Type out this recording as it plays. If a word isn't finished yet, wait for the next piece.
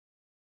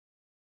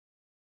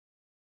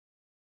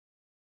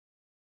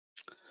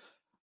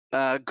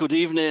Good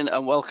evening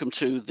and welcome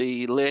to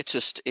the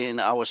latest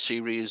in our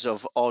series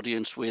of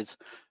Audience with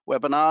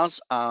webinars.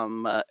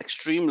 I'm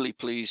extremely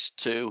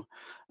pleased to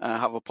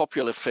have a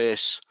popular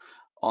face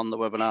on the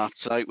webinar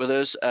tonight with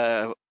us,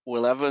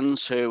 Will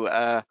Evans, who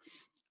I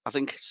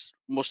think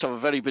must have a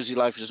very busy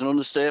life as an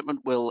understatement.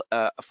 Will,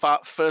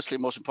 firstly,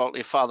 most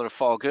importantly, a father of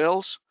 4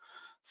 girls,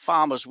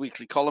 Farmers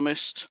Weekly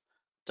columnist,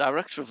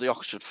 director of the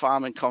Oxford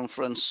Farming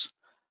Conference,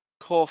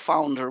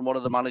 co-founder and one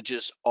of the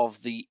managers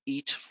of the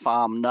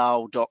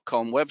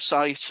eatfarmnow.com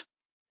website,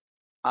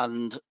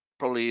 and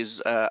probably is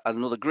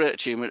another great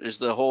achievement is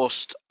the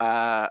host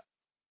of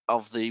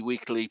the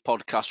weekly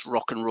podcast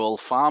Rock and Roll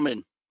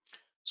Farming.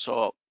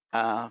 So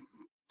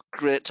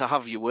great to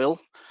have you, Will,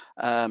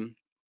 and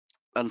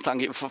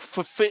thank you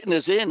for fitting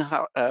us in.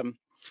 And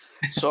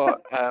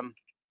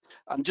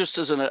just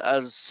as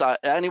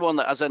anyone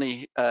that has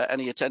any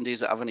attendees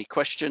that have any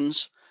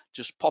questions,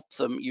 just pop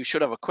them. You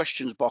should have a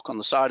questions box on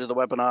the side of the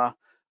webinar,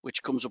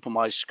 which comes up on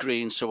my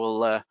screen.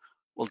 So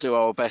we'll do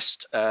our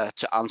best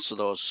to answer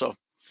those. So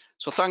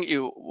thank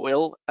you,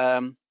 Will.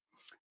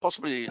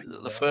 Possibly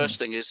the first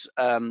thing is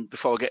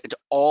before I get into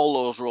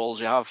all those roles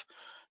you have,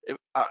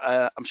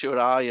 I'm sure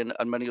I and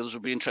many others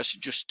would be interested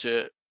just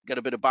to get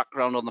a bit of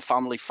background on the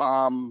family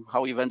farm,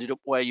 how you've ended up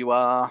where you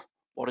are,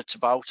 what it's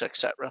about,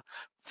 etc.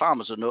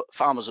 Farmers are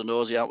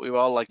nosy, aren't we? We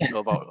all like to know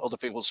about other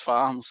people's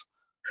farms.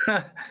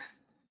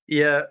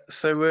 Yeah,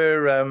 so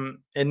we're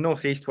in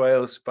northeast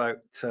Wales, about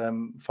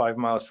 5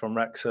 miles from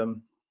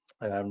Wrexham,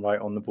 right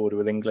on the border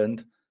with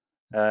England.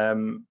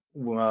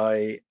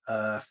 My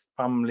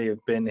family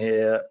have been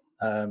here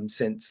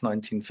since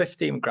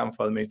 1950. My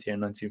grandfather moved here in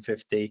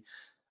 1950.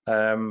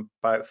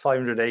 About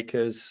 500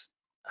 acres,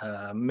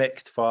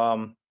 mixed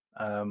farm,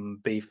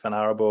 beef and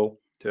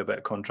arable, do a bit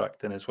of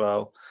contracting as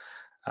well.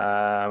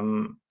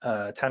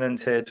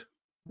 Tenanted,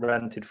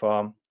 rented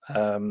farm.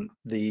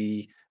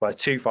 Well,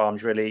 2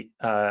 farms really,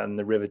 and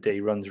the River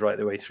Dee runs right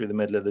the way through the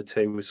middle of the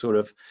 2. We're sort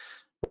of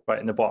right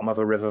in the bottom of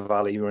a river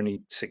valley. We're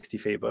only 60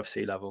 feet above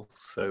sea level,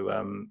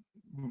 so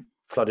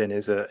flooding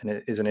is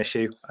an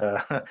issue,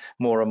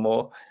 more and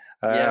more.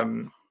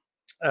 And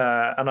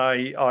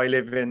I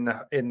live in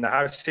the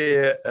house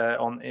here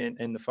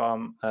in the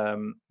farm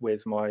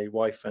with my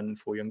wife and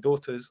 4 young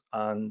daughters,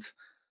 and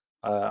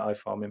I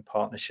farm in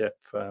partnership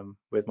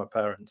with my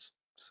parents.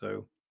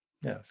 So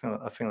yeah,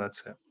 I think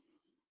that's it.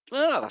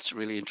 Oh, that's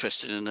really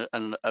interesting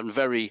and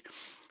very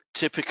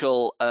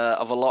typical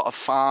of a lot of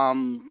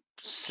farm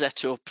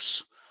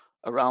setups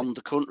around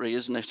the country,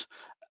 isn't it?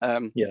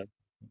 Yeah.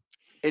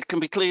 It can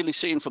be clearly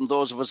seen from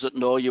those of us that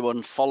know you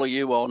and follow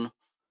you on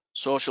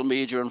social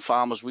media and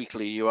Farmers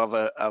Weekly. You have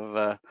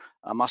a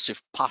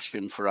massive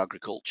passion for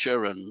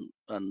agriculture and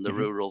the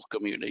rural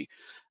community.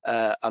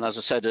 And as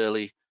I said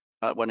earlier,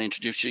 when I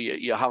introduced you,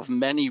 you have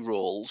many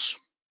roles.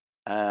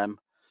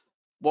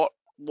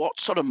 What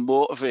sort of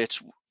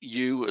motivates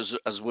you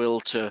as Will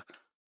to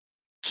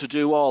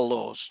do all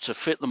those, to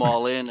fit them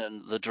all in,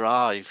 and the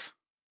drive?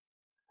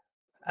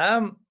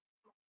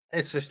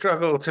 It's a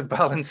struggle to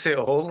balance it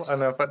all,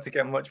 and I've had to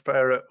get much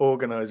better at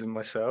organising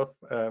myself.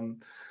 I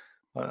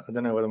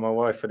don't know whether my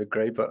wife would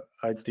agree, but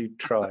I do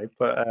try.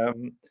 But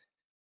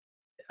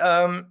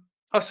I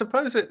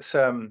suppose it's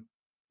I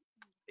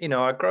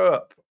grew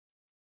up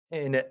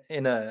in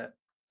a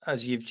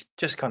as you've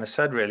just kind of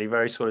said, really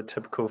very sort of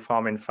typical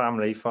farming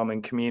family,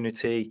 farming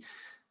community.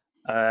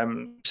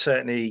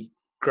 Certainly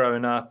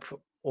growing up,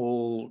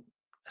 I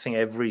think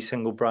every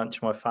single branch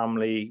of my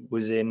family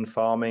was in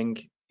farming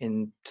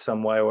in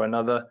some way or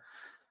another.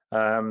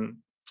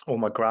 All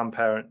my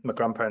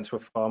grandparents were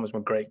farmers. My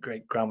great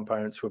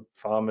grandparents were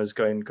farmers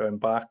going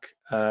back.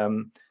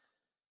 Kind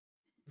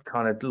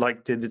of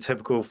like did the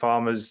typical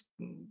farmer's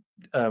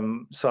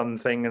son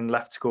thing and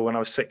left school when I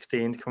was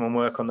 16 to come and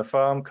work on the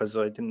farm because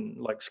I didn't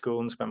like school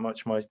and spent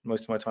most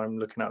of my time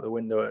looking out the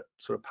window at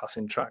sort of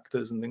passing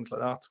tractors and things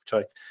like that, which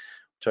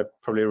I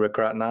probably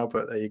regret now,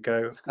 but there you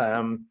go.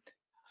 And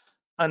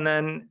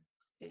then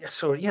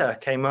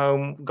came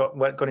home,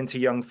 got into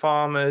Young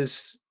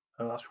Farmers.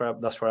 That's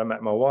where I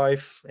met my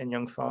wife, in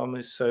Young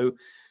Farmers. So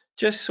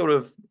just sort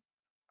of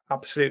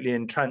absolutely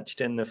entrenched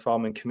in the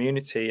farming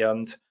community,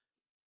 and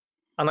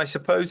I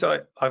suppose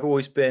I've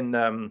always been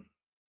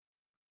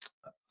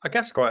I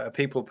guess quite a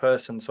people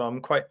person, so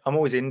I'm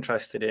always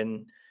interested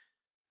in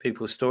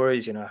people's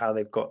stories, how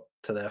they've got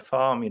to their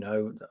farm,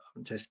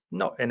 just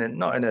not in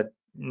a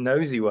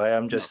nosy way.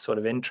 I'm just sort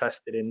of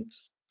interested in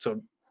sort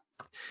of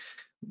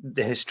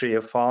the history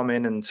of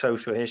farming and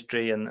social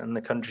history and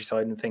the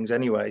countryside and things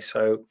anyway.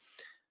 So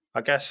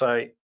I guess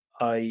I'm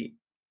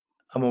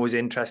always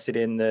interested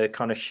in the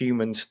kind of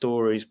human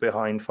stories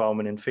behind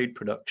farming and food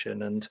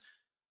production, and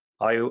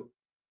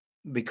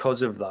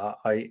because of that,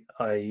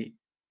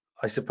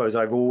 I suppose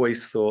I've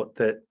always thought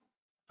that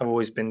I've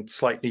always been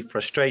slightly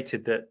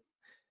frustrated that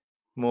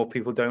more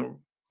people don't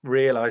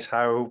realize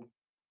how,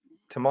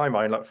 to my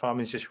mind, like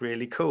farming is just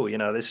really cool.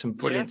 There's some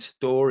brilliant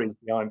stories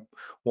behind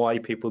why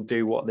people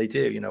do what they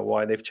do,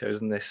 why they've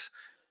chosen this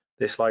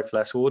life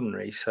less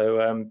ordinary.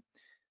 So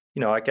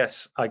I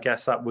guess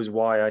that was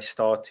why I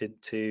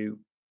started to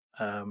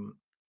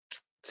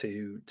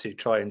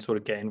try and sort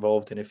of get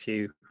involved in a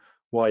few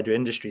wider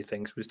industry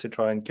things, was to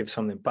try and give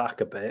something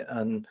back a bit,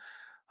 and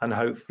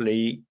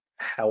hopefully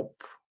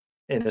help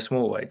in a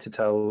small way to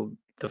tell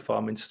the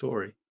farming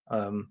story.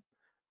 So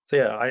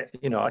yeah,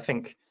 I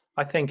think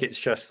it's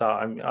just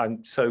that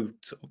I'm so,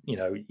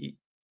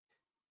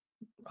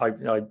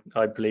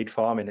 I bleed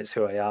farming. It's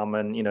who I am,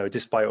 and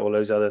despite all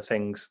those other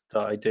things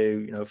that I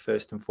do,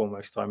 first and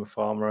foremost, I'm a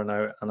farmer, and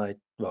I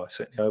well, I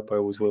certainly hope I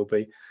always will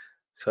be.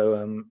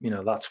 So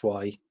that's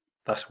why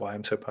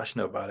I'm so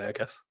passionate about it, I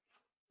guess.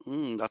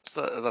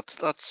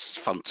 That's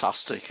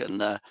fantastic,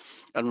 and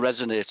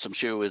resonates, I'm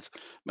sure, with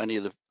many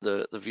of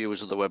the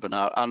viewers of the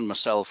webinar and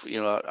myself.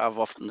 I've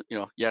often,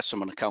 yes,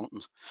 I'm an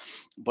accountant,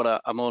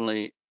 but I'm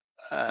only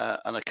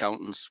an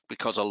accountant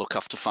because I look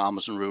after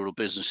farmers and rural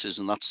businesses,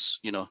 and that's,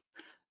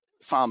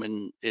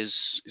 farming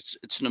it's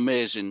an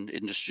amazing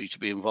industry to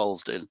be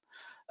involved in.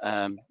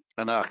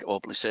 And I can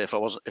openly say, if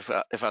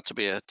I had to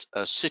be a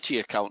city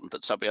accountant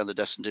that sat behind the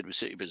desk and did with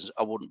city business,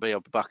 I wouldn't be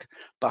able to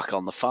back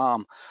on the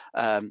farm.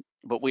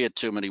 But we had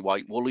too many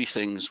white woolly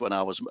things when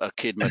I was a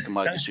kid making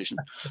my decision,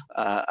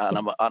 and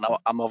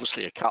I'm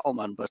obviously a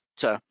cattleman. But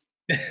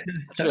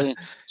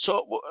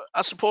so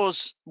I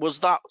suppose, was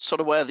that sort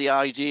of where the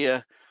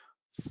idea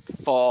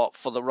for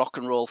the Rock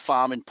and Roll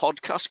Farming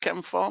podcast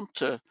came from,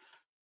 to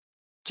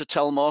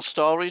tell more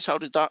stories? How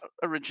did that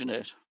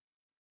originate?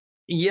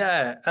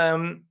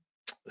 Yeah.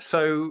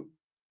 So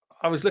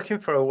I was looking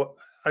for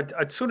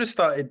I'd sort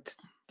of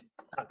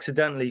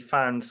accidentally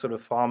found sort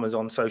of farmers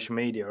on social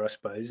media, I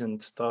suppose, and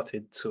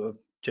started sort of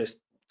just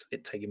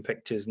taking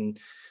pictures and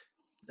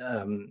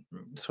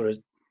sort of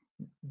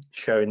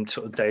showing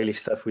sort of daily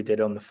stuff we did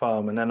on the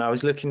farm. And then I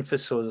was looking for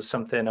sort of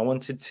something, I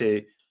wanted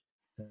to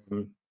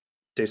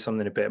do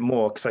something a bit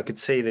more, because I could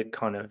see the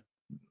kind of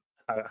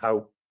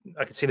how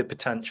I could see the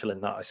potential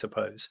in that, I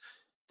suppose,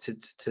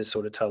 to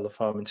sort of tell the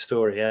farming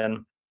story.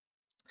 And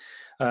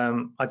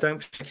I don't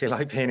particularly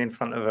like being in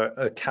front of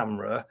a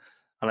camera,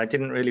 and I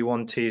didn't really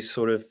want to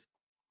sort of,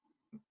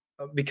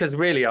 because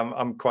really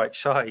I'm quite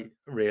shy,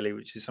 really,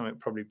 which is something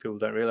probably people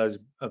don't realize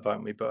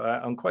about me, but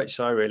I'm quite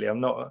shy, really.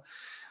 I'm not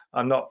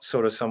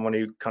sort of someone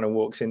who kind of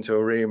walks into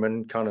a room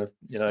and kind of,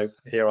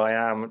 here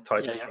I am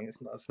type of thing.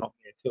 That's not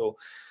me at all.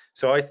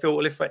 So I thought,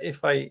 well,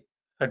 if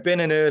I'd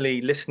been an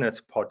early listener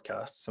to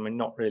podcasts, I mean,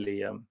 not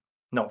really,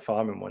 not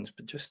farming ones,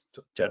 but just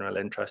general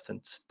interest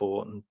in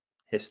sport and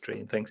history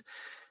and things.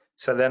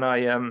 So then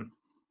I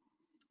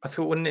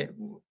thought, wouldn't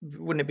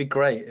it be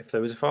great if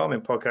there was a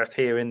farming podcast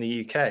here in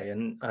the UK,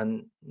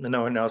 and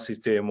no one else is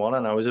doing one?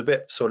 And I was a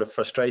bit sort of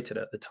frustrated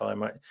at the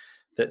time,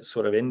 that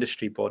sort of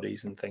industry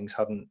bodies and things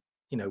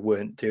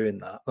weren't doing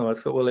that. And I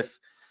thought, well, if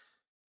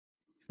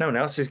no one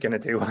else is going to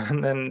do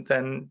one,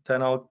 then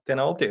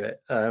I'll do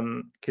it,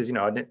 because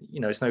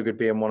it's no good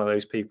being one of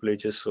those people who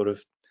just sort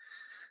of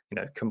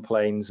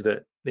complains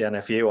that the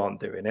NFU aren't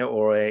doing it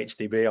or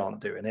AHDB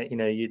aren't doing it.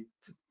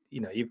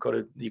 You've got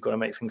to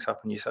make things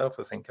happen yourself,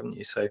 I think, haven't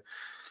you? So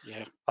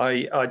Yeah,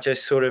 I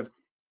just sort of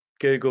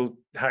Googled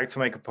how to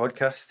make a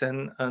podcast,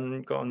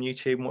 and got on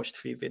YouTube and watched a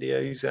few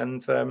videos,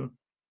 and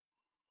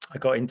I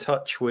got in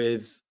touch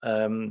with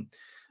a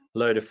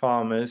load of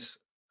farmers,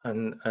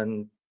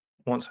 and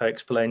once I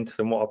explained to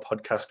them what a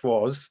podcast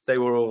was, they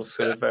were all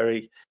sort of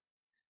very,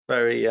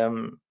 very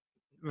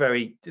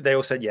they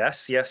all said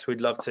yes,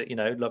 we'd love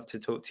to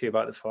talk to you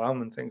about the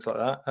farm and things like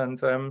that. And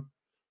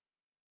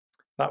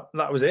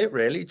that was it,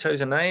 really.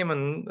 Chose a name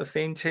and a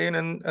theme tune,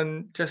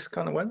 and just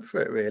kind of went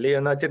for it, really.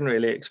 And I didn't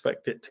really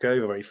expect it to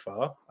go very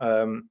far.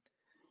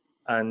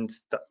 And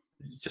that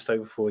just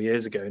over 4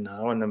 years ago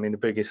now. And I mean, the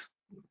biggest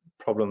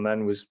problem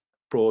then was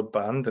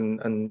broadband,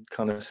 and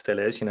kind of still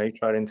is. You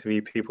try to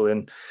interview people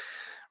in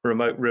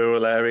remote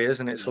rural areas,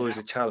 and it's always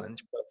a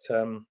challenge.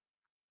 But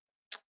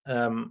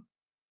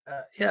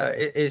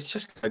it's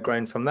just kind of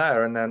grown from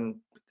there. And then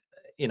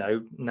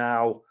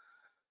now,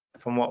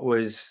 from what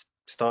was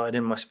started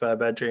in my spare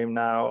bedroom,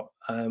 now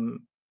I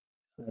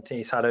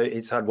think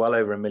it's had well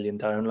over 1 million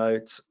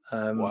downloads.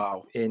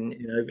 wow.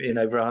 in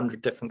over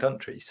 100 different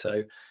countries.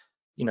 So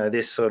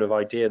this sort of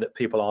idea that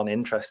people aren't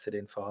interested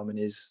in farming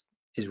is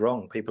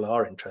wrong. People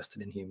are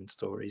interested in human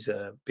stories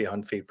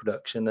behind food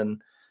production,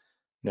 and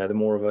the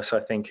more of us, I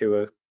think, who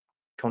are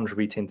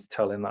contributing to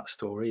telling that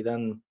story,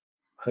 then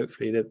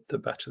hopefully the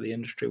better the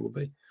industry will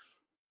be.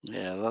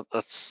 Yeah,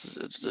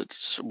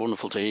 it's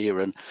wonderful to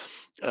hear. And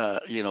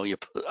you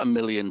 1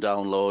 million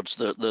downloads,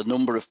 the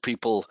number of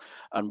people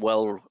and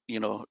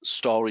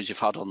stories you've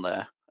had on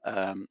there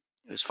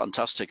is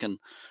fantastic. And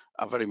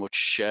I very much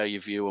share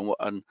your view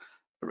and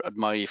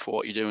admire you for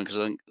what you're doing, because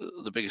I think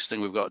the biggest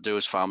thing we've got to do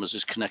as farmers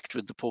is connect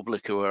with the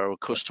public, who are our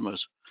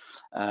customers.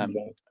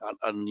 Exactly.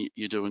 And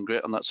you're doing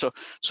great on that. So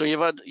you've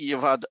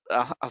had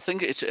I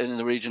think it's in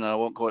the region, and I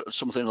won't go,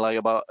 something like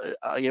about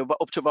you're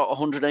up to about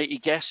 180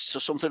 guests or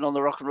something on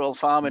the Rock and Roll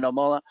Farming or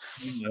more.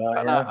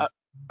 Yeah.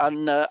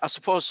 And I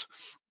suppose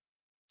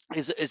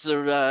Is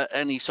there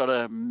any sort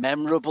of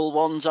memorable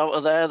ones out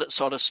of there that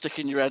sort of stick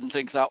in your head and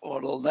think that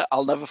one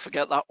I'll never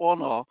forget that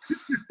one? Or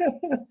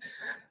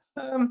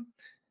um,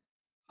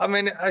 I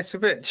mean, it's a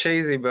bit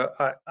cheesy, but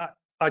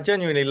I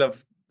genuinely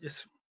love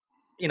just,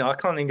 I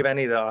can't think of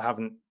any that I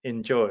haven't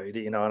enjoyed,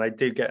 and I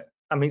do get,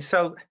 I mean,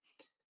 so,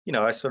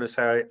 I sort of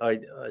say I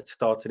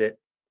started it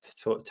to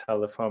sort of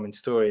tell the farming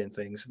story and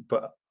things,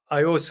 but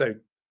I also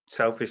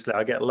selfishly,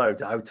 I get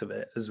loads out of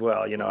it as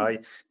well.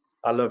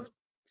 I love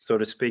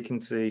sort of speaking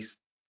to these,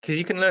 because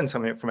you can learn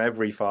something from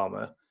every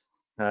farmer.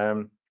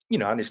 And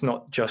it's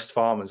not just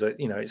farmers,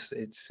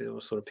 it's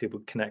sort of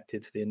people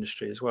connected to the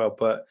industry as well.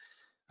 But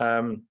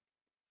um,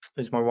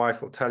 as my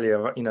wife will tell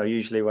you,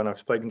 usually when I've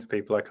spoken to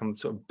people, I come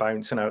sort of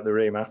bouncing out the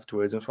room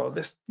afterwards and thought,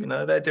 this,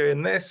 they're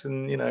doing this,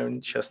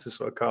 and just to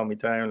sort of calm me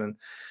down.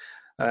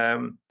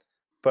 And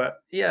but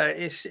yeah,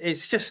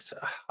 it's just,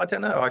 I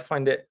don't know. I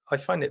find it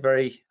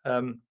very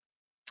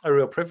a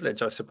real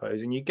privilege, I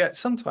suppose. And you get,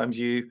 sometimes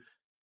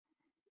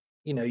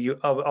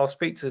I'll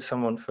speak to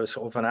someone for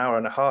sort of an hour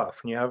and a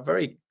half, and you have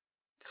very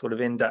sort of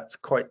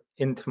in-depth, quite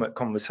intimate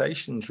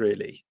conversations,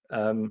 really,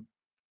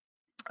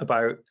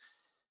 about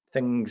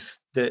things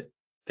that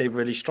they've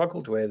really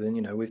struggled with.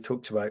 And we've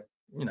talked about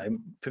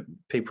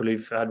people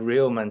who've had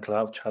real mental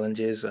health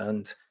challenges,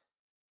 and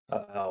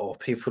or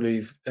people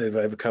who've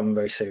overcome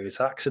very serious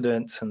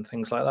accidents and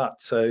things like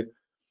that. So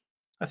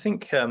I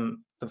think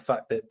the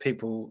fact that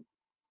people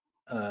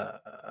are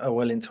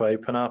willing to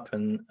open up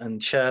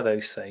and share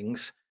those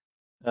things,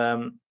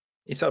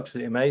 it's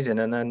absolutely amazing.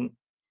 And then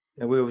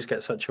we always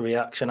get such a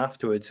reaction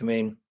afterwards. I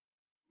mean,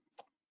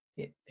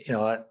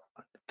 there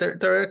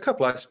are a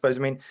couple, I suppose.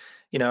 I mean,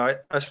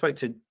 I spoke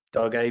to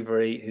Doug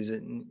Avery, who's a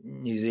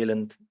New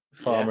Zealand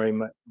yeah,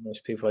 farmer.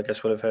 Most people, I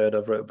guess, would have heard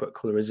of. Wrote a book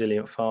called The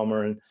Resilient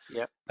Farmer. And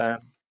yeah, uh,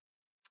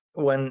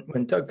 when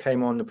Doug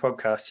came on the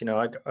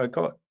podcast, I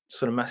got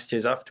sort of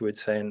messages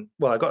afterwards saying,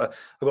 well, I got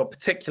a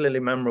particularly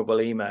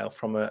memorable email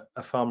from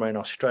a farmer in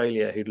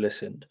Australia who'd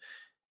listened,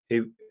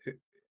 who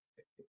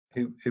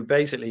who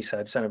basically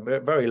sent a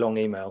very long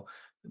email,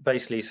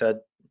 basically said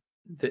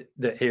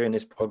that hearing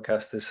this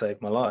podcast has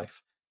saved my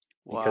life,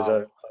 because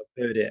wow, I've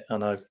heard it,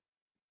 and I've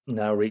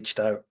now reached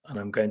out, and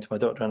I'm going to my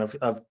doctor, and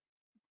I've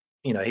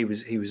he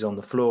was on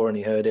the floor and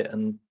he heard it.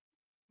 And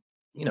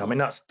I mean,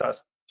 mm,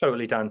 that's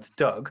totally down to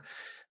Doug,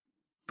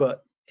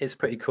 but it's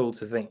pretty cool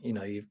to think,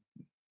 you've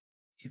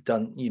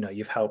done,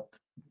 you've helped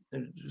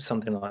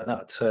something like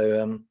that.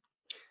 So and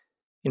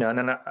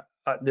then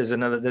there's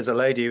a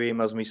lady who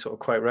emails me sort of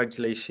quite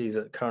regularly. She's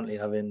currently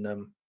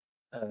having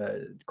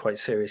quite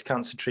serious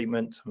cancer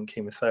treatment, some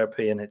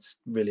chemotherapy, and it's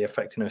really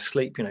affecting her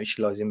sleep.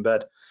 She lies in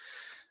bed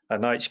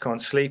at night, she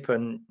can't sleep,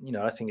 and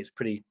I think it's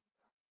pretty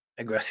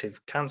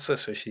aggressive cancer,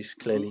 so she's mm,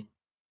 clearly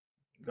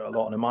got a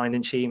lot on her mind.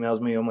 And she emails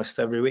me almost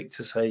every week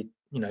to say,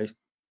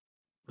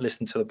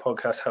 listen to the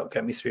podcast, help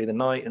get me through the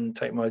night and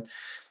take my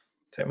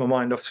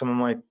mind off some of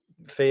my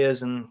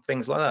fears and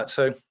things like that.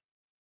 So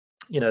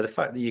the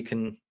fact that you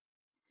can,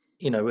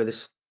 with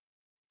this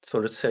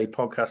sort of silly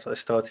podcast that I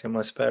started in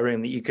my spare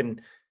room, that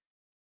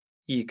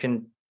you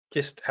can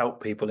just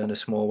help people in a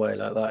small way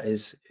like that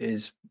is a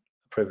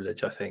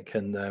privilege, I think.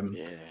 And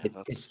yeah,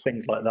 it's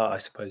things like that, I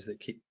suppose, that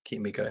keep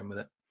me going with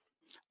it.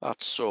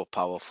 that's so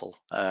powerful.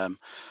 And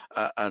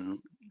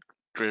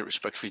great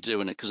respect for you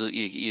doing it, because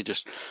you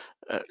just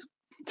uh,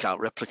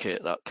 can't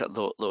replicate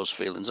those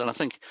feelings. And I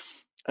think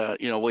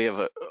we have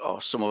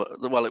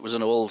it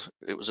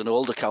was an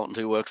old accountant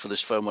who worked for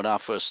this firm when I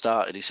first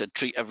started. He said,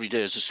 treat every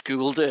day as a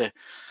school day,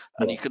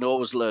 and you Yeah. can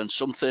always learn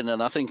something.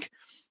 And I think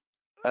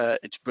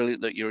it's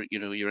brilliant that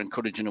you're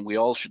encouraging, and we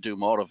all should do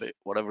more of it.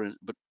 Whatever,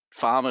 but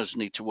farmers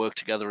need to work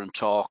together and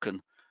talk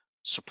and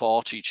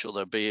support each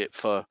other, be it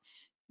for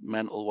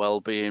mental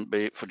well-being,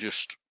 be it for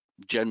just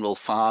general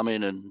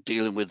farming and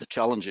dealing with the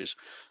challenges.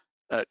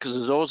 Because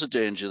there's always a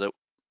danger that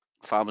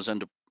farmers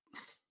end up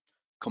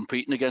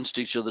competing against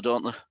each other,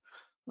 don't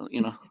they?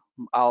 You know,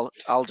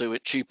 I'll do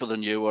it cheaper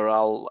than you, or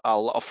I'll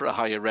offer a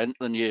higher rent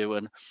than you,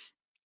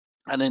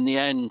 and in the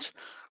end,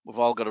 we've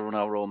all got to run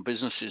our own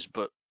businesses,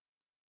 but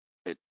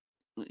it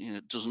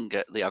it doesn't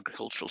get the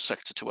agricultural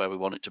sector to where we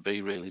want it to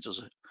be, really, does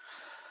it?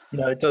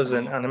 It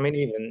doesn't. Um, And I mean,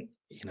 even,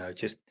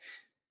 just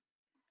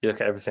you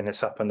look at everything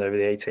that's happened over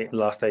the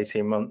last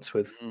 18 months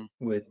with mm,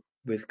 with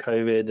with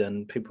COVID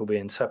and people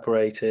being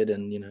separated,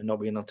 and not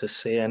being able to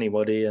see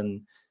anybody.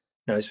 And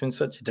it's been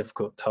such a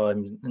difficult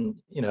time.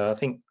 And I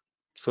think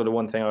sort of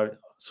one thing I've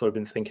sort of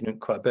been thinking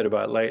quite a bit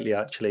about lately,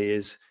 actually,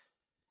 is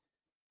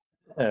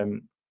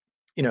um,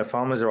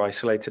 farmers are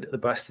isolated at the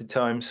best of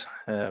times.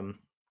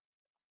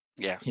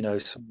 yeah,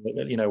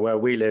 Where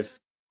we live,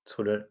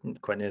 sort of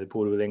quite near the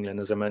border with England,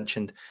 as I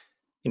mentioned,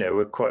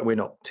 we're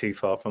not too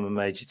far from a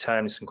major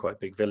town. There's some quite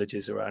big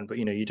villages around, but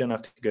you don't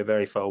have to go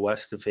very far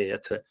west of here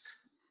to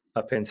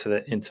up into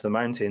the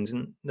mountains.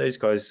 And those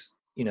guys,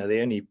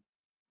 the only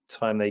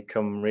time they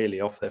come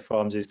really off their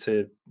farms is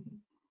to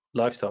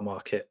livestock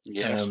market.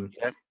 yes,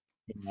 yeah,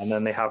 And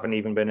then they haven't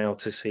even been able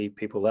to see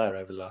people there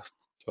over the last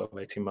 12,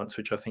 18 months,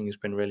 which I think has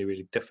been really,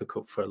 really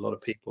difficult for a lot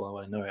of people.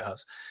 I know it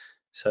has.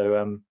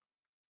 So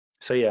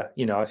So yeah,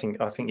 I think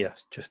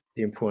yes, just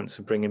the importance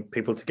of bringing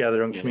people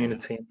together and Yeah,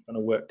 community and trying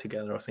to work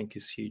together, I think,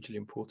 is hugely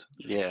important.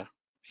 yeah,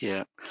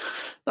 yeah.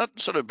 That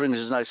sort of brings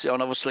us nicely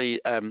on.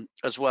 Obviously,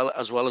 as well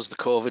as the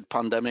COVID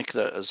pandemic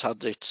that has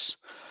had its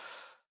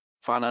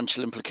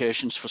financial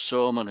implications for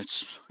some, and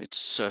its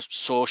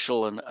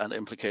social and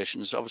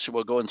implications. Obviously,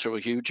 we're going through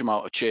a huge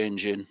amount of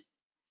change in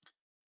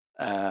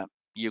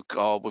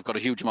we've got a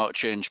huge amount of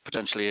change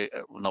potentially,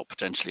 not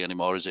potentially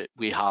anymore, is it?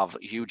 We have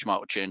a huge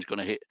amount of change going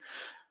to hit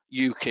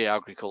UK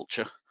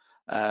agriculture.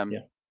 Yeah.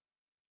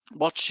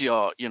 What's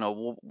your,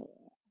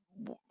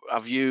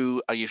 have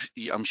you,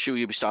 I'm sure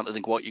you'll be starting to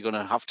think what you're going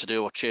to have to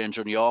do or change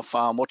on your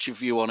farm. What's your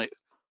view on it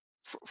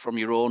from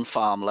your own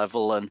farm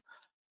level, and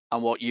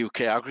what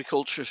UK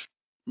agriculture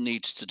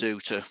needs to do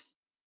to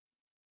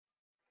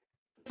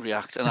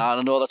react? And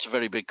I know that's a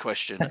very big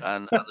question,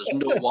 and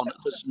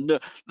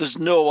there's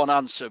no one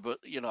answer, but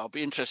I'll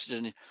be interested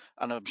in,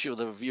 and I'm sure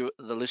the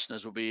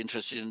listeners will be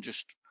interested in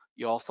just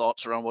your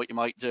thoughts around what you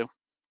might do.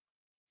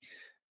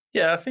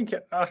 Yeah, I think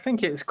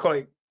it's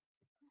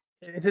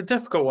a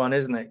difficult one,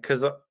 isn't it?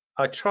 Because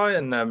I try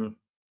and I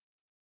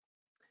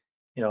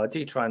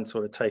do try and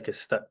sort of take a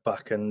step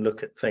back and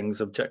look at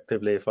things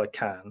objectively if I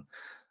can,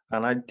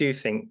 and I do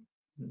think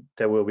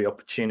there will be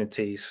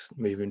opportunities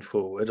moving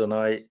forward.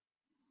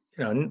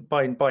 And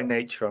by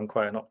nature, I'm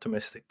quite an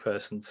optimistic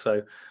person,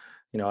 so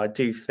I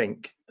do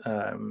think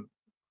I'm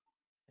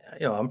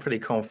pretty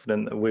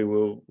confident that we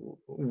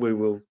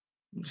will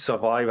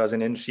survive as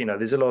an industry.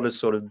 There's a lot of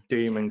sort of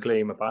doom and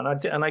gloom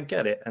about, and I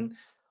get it, and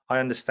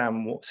I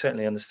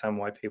certainly understand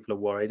why people are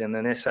worried. And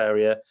in this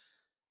area,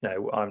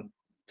 I'm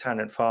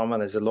tenant farmer.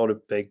 There's a lot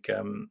of big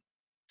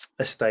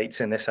estates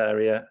in this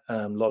area,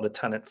 a lot of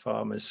tenant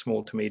farmers,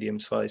 small to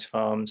medium-sized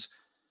farms,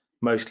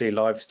 mostly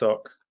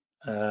livestock,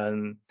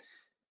 a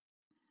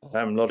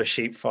lot of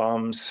sheep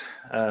farms,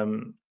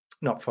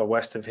 not far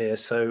west of here.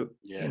 So,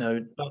 Yeah,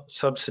 that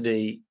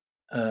subsidy,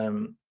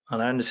 and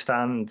I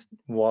understand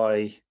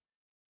why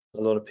a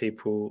lot of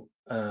people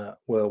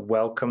will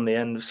welcome the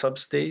end of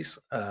subsidies.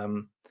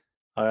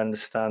 I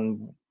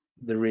understand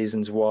the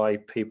reasons why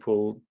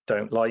people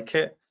don't like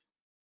it.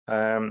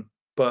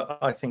 But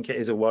I think it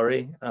is a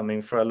worry. I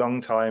mean, for a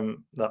long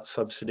time, that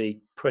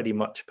subsidy pretty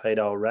much paid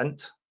our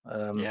rent.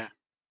 yeah,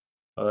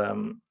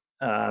 And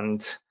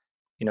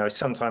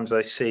sometimes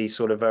I see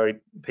sort of very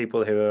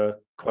people who are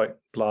quite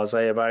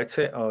blasé about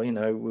it. Oh,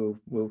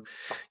 we'll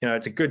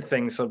it's a good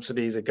thing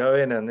subsidies are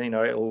going, and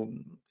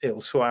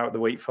it'll sort out the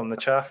wheat from the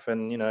chaff,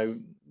 and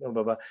blah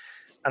blah blah.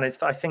 And I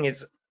think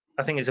it's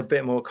a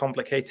bit more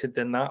complicated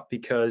than that,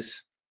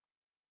 because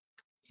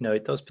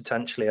it does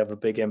potentially have a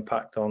big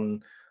impact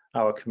on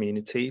our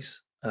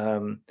communities.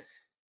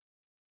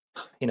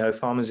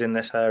 Farmers in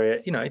this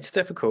area, it's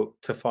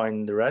difficult to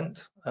find the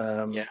rent.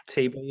 yeah,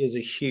 TB is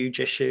a huge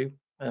issue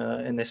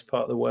in this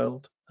part of the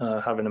world,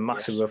 having a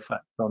massive yes,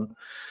 effect on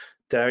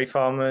dairy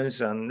farmers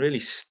and really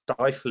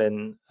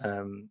stifling.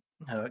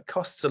 It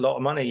costs a lot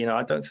of money.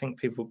 I don't think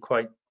people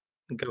quite,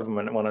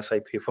 government, and when I say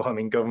people, I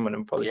mean government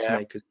and yeah,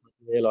 policymakers,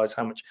 realize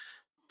how much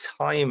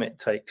time it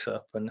takes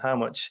up, and how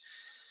much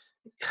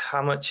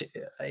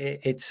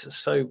it's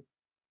so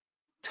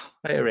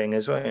tiring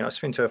as well. I was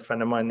speaking to a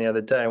friend of mine the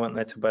other day. I went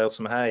there to bale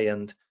some hay,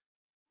 and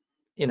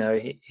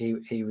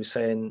he was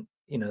saying,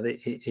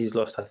 that he's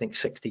lost, I think,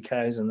 60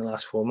 cows in the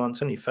last 4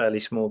 months. Only a fairly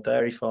small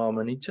dairy farm,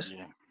 and he just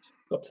yeah,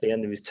 got to the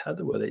end of his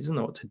tether with it. He doesn't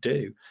know what to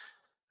do.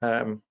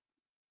 Um,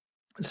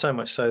 so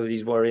much so that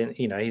he's worrying.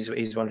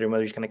 He's wondering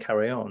whether he's going to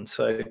carry on.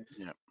 So,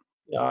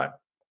 yeah,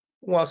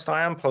 whilst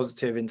I am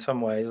positive in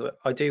some ways,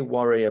 I do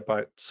worry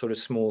about sort of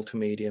small to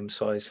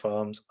medium-sized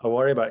farms. I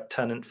worry about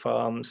tenant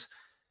farms.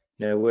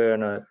 We're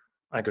in a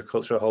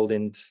agricultural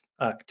holdings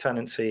act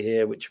tenancy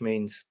here, which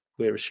means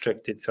we're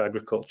restricted to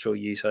agricultural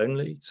use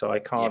only. So I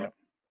yeah,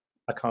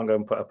 can't go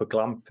and put up a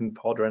glamping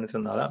pod or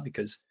anything like that,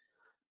 because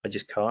I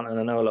just can't. And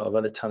I know a lot of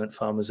other tenant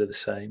farmers are the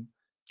same.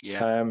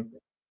 yeah, Um,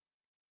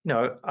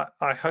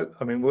 I hope.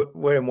 I mean,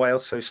 we're in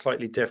Wales, so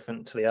slightly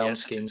different to the elm yes,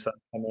 it schemes is. that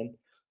come in.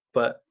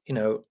 But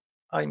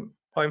I'm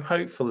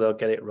hopeful they'll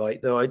get it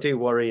right. Though I do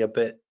worry a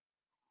bit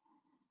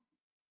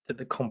that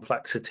the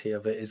complexity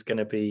of it is going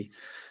to be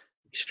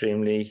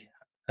extremely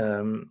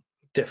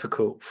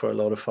difficult for a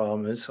lot of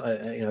farmers.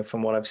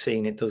 From what I've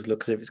seen, it does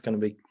look as if it's going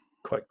to be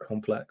quite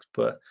complex.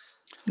 But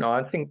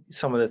I think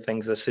some of the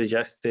things are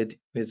suggested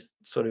with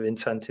sort of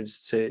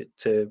incentives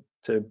to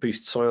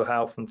boost soil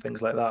health and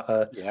things like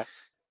that Yeah,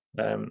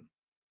 um,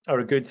 are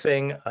a good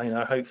thing.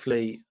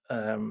 Hopefully,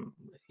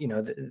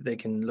 they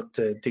can look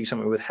to do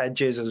something with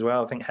hedges as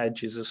well. I think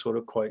hedges are sort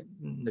of quite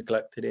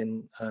neglected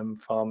in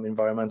farm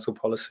environmental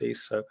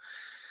policies. So,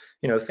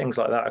 things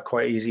like that are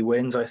quite easy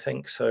wins, I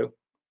think. So,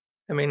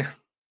 I mean,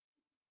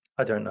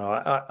 I don't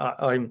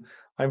know.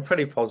 I'm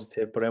pretty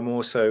positive, but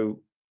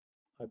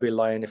I'd be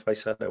lying if I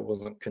said I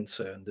wasn't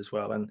concerned as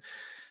well. And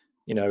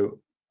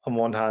on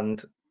one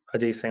hand, I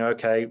do think,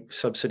 okay,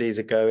 subsidies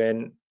are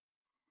going,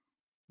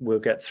 we'll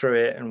get through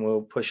it and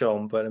we'll push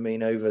on. But I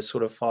mean, over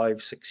sort of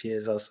 5-6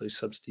 years as those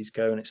subsidies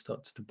go and it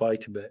starts to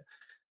bite a bit,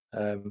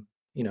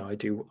 I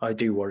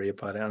do worry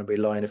about it, and I'd be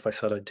lying if I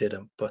said I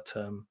didn't. But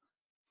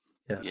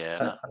yeah,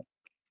 Yeah,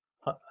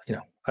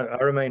 no, I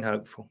remain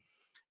hopeful.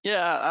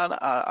 yeah, and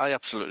I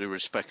absolutely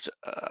respect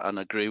and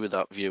agree with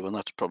that view, and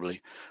that's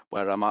probably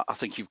where I'm at. I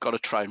think you've got to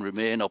try and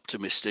remain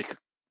optimistic,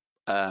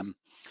 and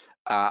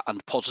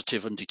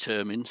positive and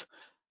determined.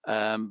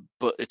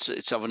 But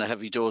it's having a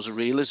heavy dose of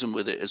realism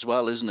with it as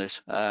well, isn't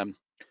it? It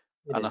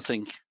And I is.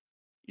 think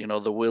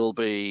there will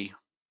be,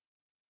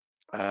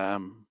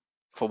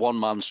 for one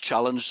man's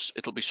challenge,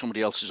 it'll be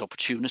somebody else's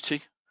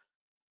opportunity,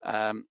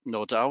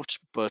 no doubt.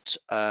 But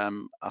I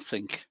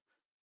think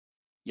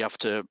you have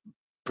to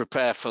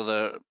prepare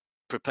for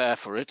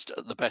it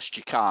the best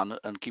you can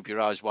and keep your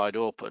eyes wide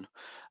open.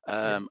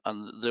 Yeah.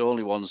 And the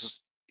only ones,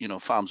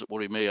 farms that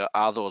worry me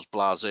are those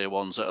blasé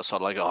ones that are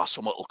sort of like, oh,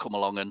 someone will come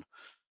along and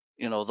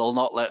they'll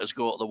not let us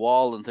go to the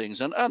wall and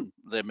things, and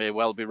they may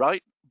well be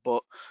right.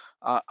 But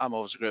I'm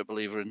always a great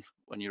believer in,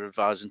 when you're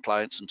advising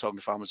clients and talking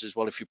to farmers, as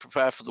well, if you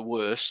prepare for the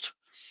worst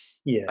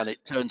Yes. and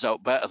it turns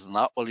out better than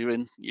that, well,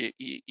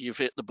 you've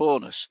hit the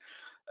bonus.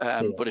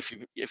 Yeah. But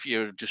if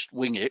you just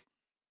wing it,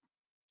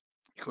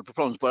 could be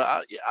problems.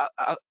 But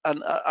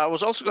I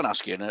was also going to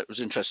ask you, and it was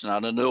interesting,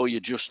 and I know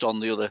you're just on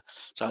the other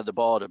side of the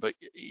border, but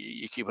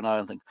you keep an eye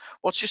on things.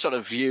 What's your sort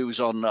of views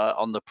on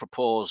the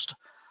proposed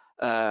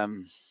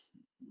um,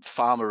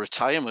 farmer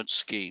retirement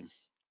scheme?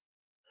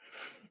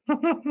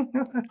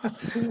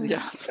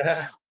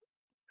 Yeah,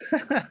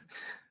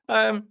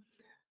 um,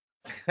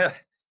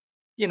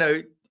 you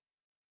know,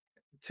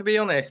 to be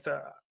honest,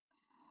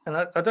 and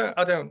I don't,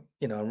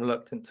 I'm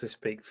reluctant to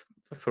speak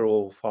for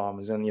all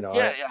farmers, and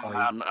yeah,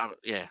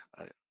 yeah.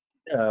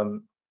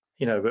 um,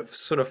 but for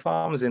sort of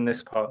farmers in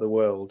this part of the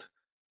world,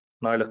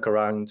 and I look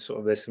around sort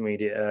of this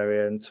immediate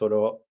area and sort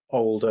of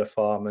older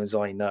farmers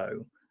I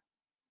know,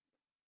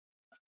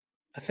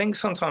 I think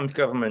sometimes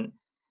government,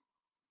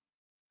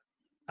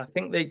 I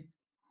think they,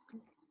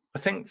 I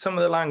think some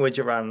of the language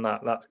around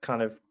that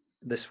kind of,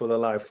 this will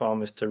allow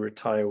farmers to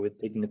retire with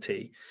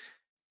dignity.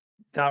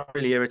 That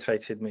really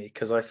irritated me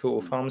because I thought,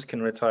 well, Mm, farmers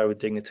can retire with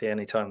dignity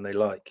anytime they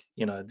like.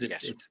 Just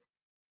yes, it's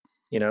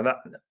that.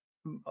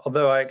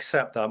 Although I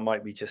accept that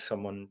might be just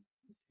someone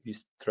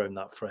who's thrown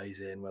that phrase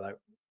in without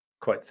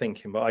quite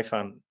thinking, but I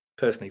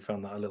personally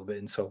found that a little bit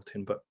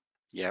insulting. But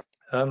yeah,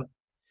 um,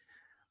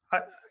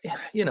 I,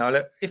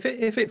 look, if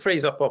it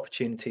frees up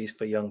opportunities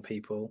for young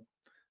people,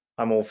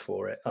 I'm all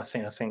for it. I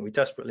think we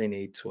desperately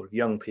need sort of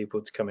young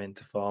people to come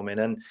into farming,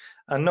 and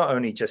not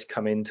only just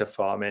come into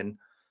farming,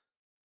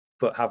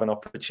 but have an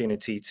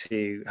opportunity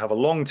to have a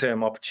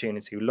long-term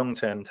opportunity,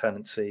 long-term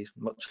tenancies,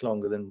 much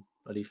longer than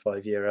only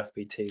 5-year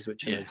FBTs,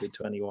 which are no yeah, good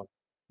to anyone,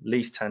 at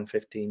least 10,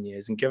 15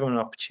 years, and give them an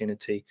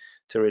opportunity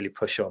to really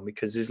push on,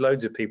 because there's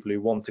loads of people who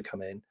want to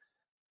come in,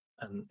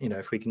 and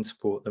if we can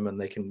support them and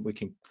we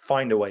can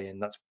find a way in,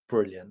 that's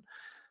brilliant.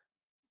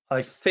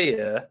 I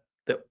fear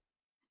that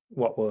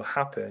what will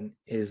happen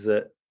is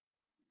that,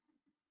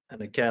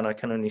 and again, I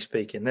can only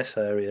speak in this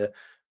area,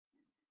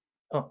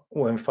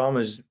 when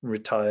farmers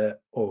retire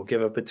or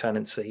give up a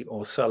tenancy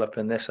or sell up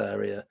in this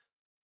area,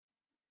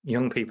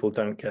 young people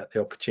don't get the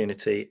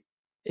opportunity.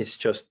 It's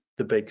just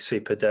the big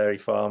super dairy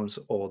farms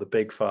or the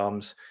big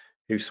farms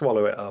who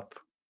swallow it up,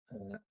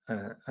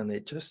 and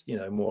it just,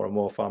 more and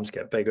more farms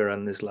get bigger,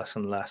 and there's less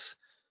and less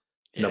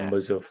yeah,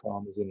 numbers of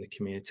farmers in the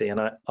community.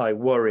 And I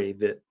worry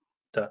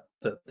that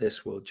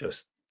this will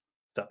just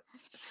that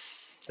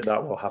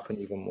that will happen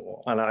even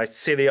more. And I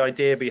see the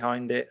idea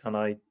behind it, and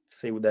I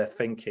see what they're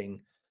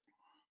thinking,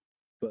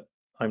 but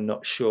I'm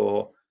not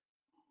sure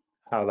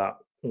how that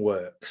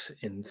works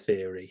in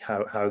theory.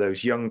 How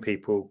those young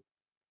people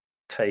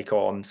take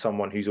on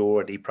someone who's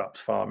already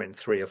perhaps farming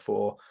 3 or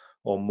 4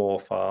 or more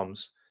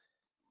farms,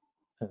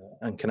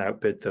 and can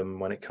outbid them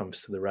when it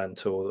comes to the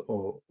rent or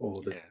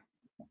the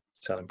yeah.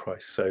 selling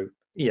price. So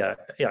yeah,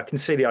 I can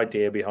see the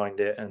idea behind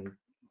it, and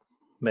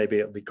maybe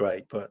it'll be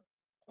great, but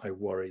I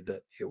worry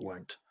that it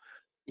won't.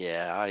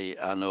 Yeah,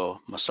 I know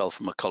myself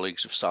and my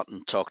colleagues have sat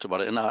and talked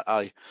about it,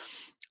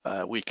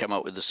 and we came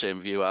out with the same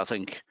view. I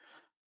think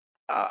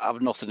I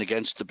have nothing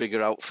against the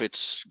bigger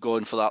outfits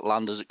going for that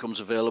land as it comes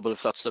available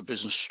if that's their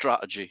business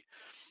strategy,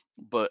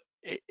 but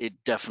it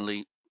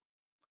definitely,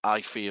 I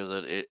fear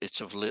that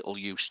it's of little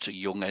use to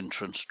young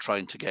entrants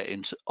trying to get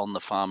into on the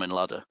farming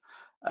ladder,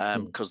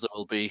 Mm. because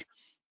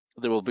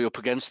they will be up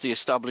against the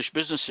established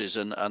businesses,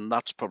 and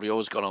that's probably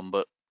always gone on,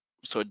 but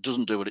so it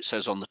doesn't do what it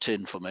says on the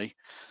tin for me.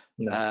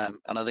 No.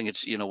 And I think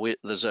it's,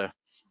 there's a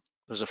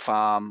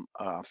farm,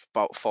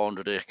 about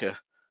 400-acre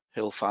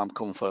hill farm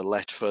come for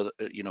let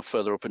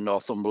further up in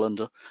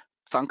Northumberland,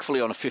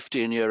 thankfully on a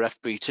 15-year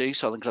FBT,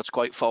 so I think that's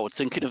quite forward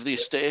thinking of the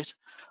estate.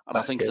 And I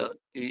That's think good.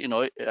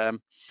 that,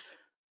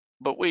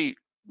 but me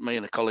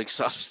and a colleague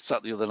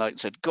sat the other night and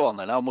said, go on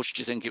then, how much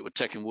do you think it would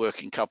take in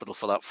working capital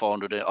for that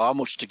 400, or how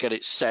much to get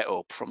it set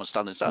up from a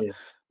standing start? Yeah.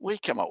 We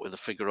came up with a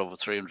figure over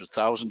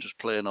 300,000 just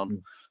playing on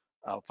Mm.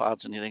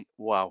 Alpads, and you think,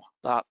 wow,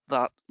 that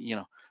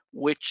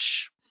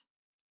which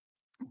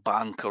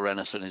bank or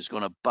anything is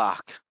going to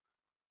back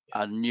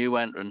a new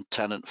entrant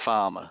tenant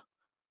farmer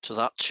to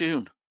that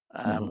tune?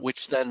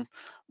 which then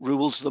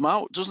rules them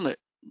out, doesn't it?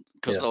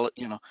 Because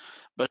Yeah.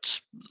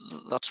 but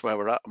that's where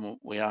we're at, and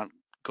we aren't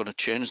going to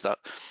change that.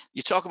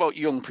 You talk about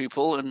young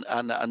people,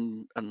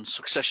 and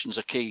succession's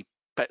a key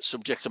pet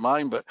subject of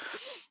mine. But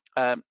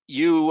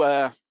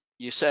you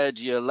said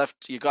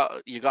you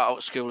got out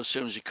of school as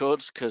soon as you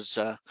could because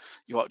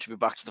you wanted to be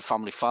back to the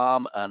family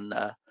farm,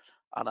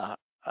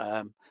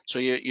 so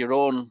your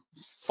own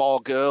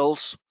 4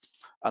 girls,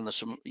 and there's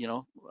some,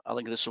 I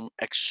think there's some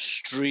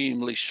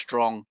extremely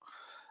strong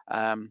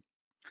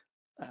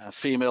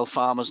female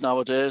farmers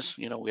nowadays.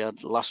 We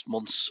had last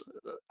month's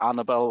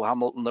Annabelle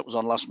Hamilton that was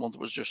on last month,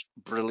 was just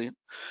brilliant.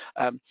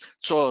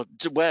 So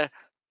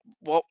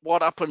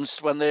what happens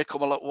when they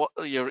come along? What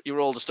your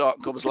oldest daughter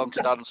comes along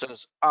to dad and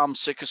says, "I'm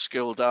sick of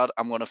school, Dad.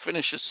 I'm going to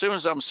finish as soon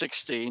as I'm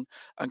 16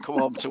 and come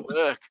home to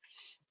work."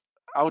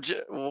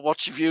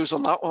 What's your views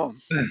on that one?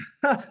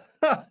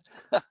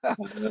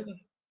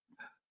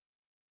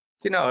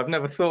 I've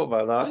never thought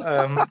about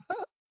that.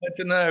 I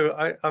don't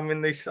know. I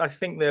mean, I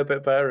think they're a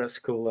bit better at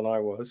school than I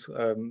was.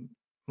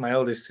 My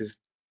eldest is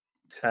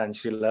 10,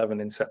 she's 11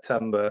 in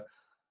September.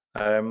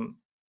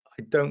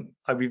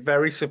 I'd be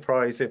very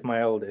surprised if my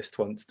eldest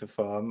wants to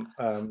farm.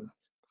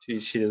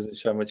 She doesn't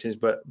show much interest,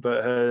 but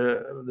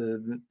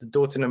the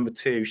daughter number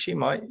 2,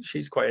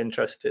 she's quite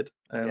interested.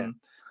 Yeah.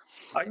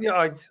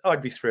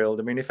 I'd be thrilled.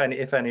 I mean, if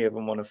any of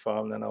them want to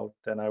farm, then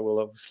I will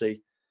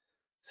obviously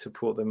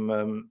support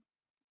them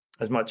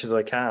as much as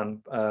I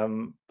can.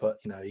 But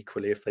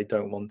equally, if they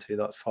don't want to,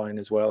 that's fine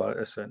as well.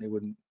 I certainly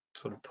wouldn't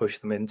sort of push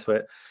them into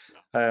it.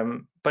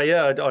 But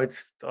yeah,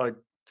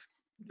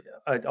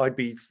 I'd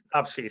be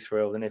absolutely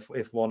thrilled, and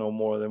if one or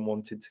more of them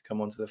wanted to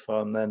come onto the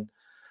farm, then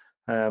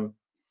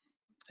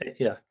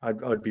yeah,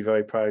 I'd be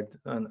very proud,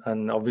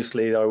 and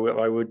obviously I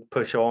would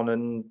push on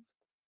and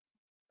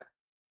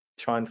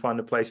try and find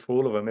a place for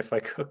all of them if I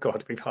could. God,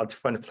 it'd be hard to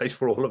find a place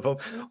for all of them,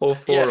 all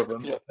 4 of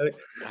them. Yeah.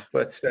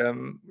 But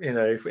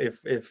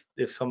if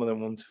some of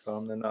them want to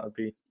farm, then that would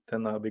be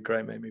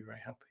great. Make me very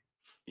happy.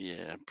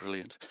 Yeah,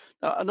 brilliant.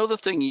 Now, another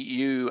thing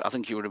I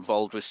think you were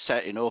involved with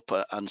setting up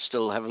and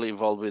still heavily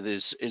involved with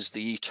is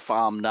the Eat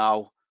Farm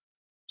Now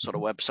sort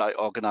of website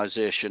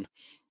organization.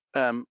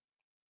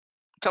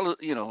 Tell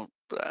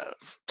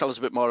us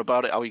a bit more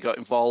about it, how you got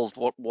involved,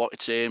 what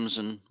its aims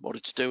and what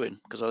it's doing,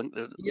 because I think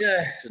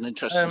it's an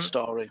interesting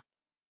story.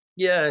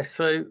 Yeah,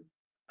 so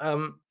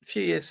a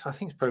few years, I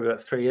think it's probably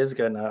about 3 years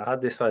ago now, I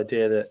had this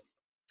idea that,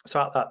 so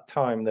at that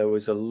time there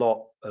was a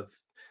lot of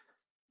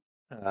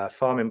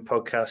farming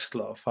podcasts, a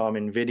lot of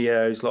farming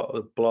videos, a lot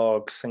of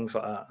blogs, things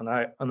like that,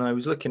 and I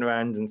was looking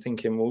around and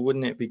thinking, well,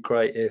 wouldn't it be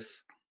great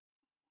if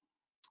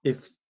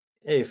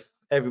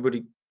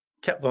everybody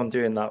kept on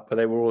doing that, but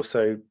they were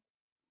also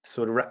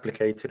sort of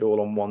replicated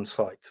all on one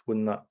site?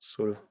 Wouldn't that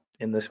sort of,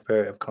 in the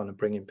spirit of kind of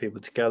bringing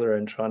people together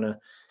and trying to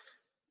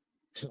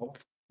help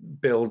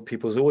build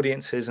people's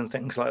audiences and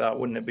things like that,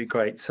 wouldn't it be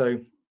great?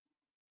 So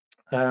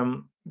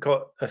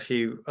got a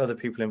few other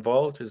people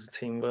involved as a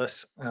team of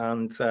us,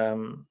 and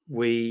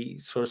we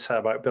sort of set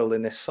about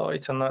building this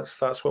site, and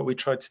that's what we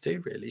tried to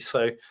do, really.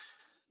 So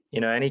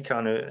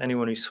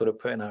anyone who's sort of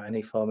putting out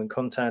any farming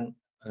content,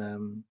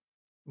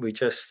 we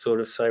just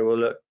sort of say, well,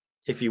 look,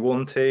 if you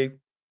want to,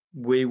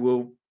 we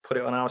will put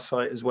it on our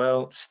site as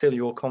well. Still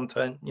your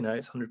content,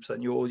 it's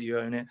 100% yours, you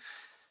own it,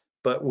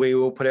 but we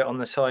will put it on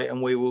the site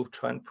and we will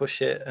try and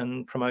push it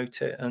and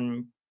promote it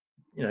and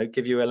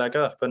give you a leg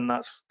up. And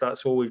that's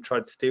all we've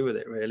tried to do with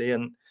it, really.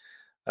 And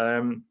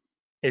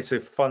it's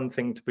a fun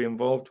thing to be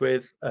involved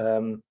with.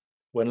 When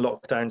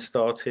lockdown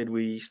started,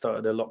 we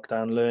started a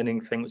lockdown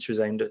learning thing, which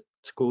was aimed at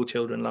school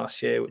children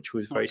last year, which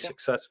was very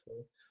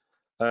successful.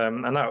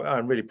 And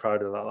I'm really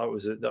proud of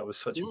that. That was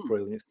such a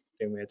brilliant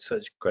thing. We had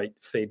such great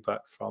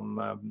feedback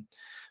from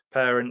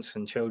parents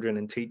and children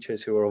and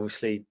teachers who were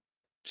obviously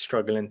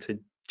struggling to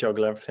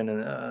juggle everything,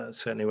 and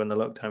certainly when the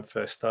lockdown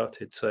first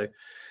started. So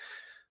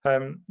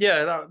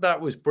yeah,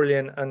 that was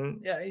brilliant.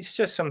 And yeah, it's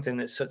just something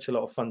that's such a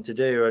lot of fun to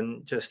do,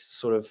 and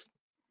just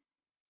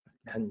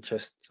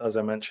as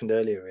I mentioned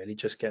earlier, really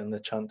just getting the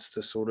chance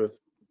to sort of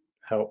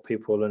help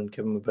people and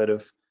give them a bit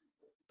of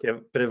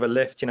a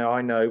lift.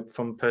 I know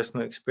from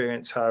personal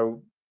experience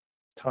how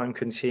time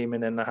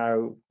consuming and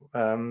how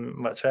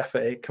much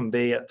effort it can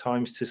be at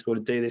times to sort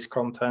of do this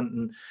content,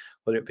 and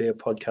whether it be a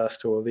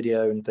podcast or a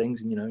video and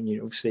things, and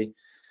you obviously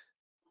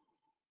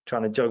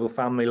trying to juggle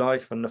family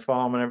life and the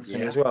farm and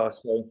everything as well.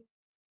 So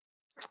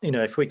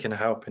if we can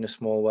help in a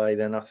small way,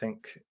 then I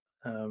think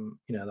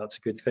that's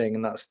a good thing,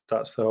 and that's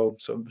the whole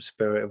sort of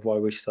spirit of why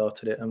we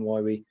started it and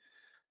why we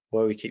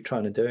keep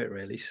trying to do it,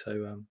 really.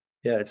 So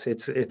yeah,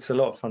 it's a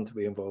lot of fun to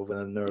be involved with,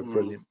 and they're a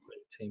brilliant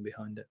team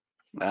behind it.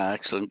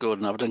 Excellent, good.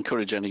 And I would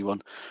encourage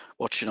anyone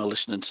watching or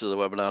listening to the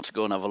webinar to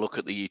go and have a look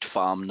at the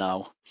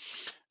eatfarmnow.com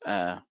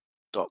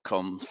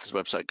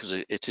website, because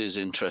it is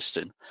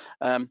interesting.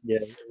 Yeah,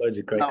 loads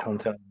of great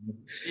content.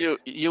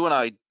 You and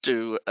I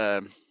do.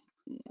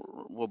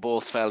 We're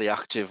both fairly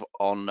active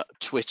on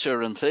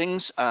Twitter and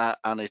things,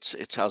 and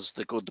it has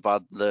the good, the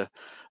bad,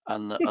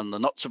 and the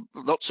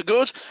not so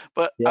good.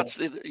 But Yeah.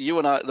 actually, you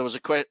and I, there was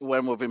a question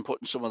when we've been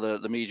putting some of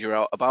the media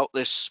out about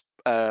this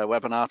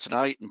webinar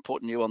tonight, and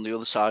putting you on the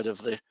other side of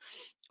the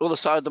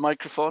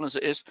microphone as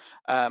it is.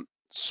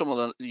 Some of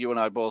the you and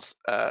I both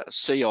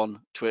see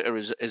on Twitter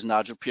is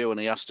Nigel Pugh, and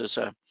he asked us.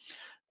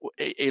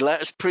 He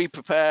let us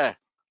pre-prepare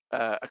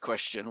a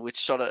question, which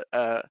sort of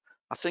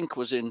I think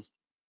was in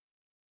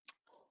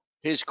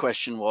his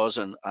question was,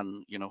 and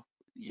you know,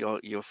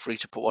 you're free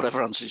to put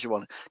whatever answers you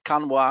want.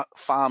 Can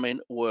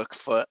farming work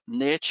for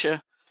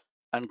nature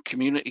and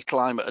community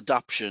climate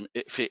adaptation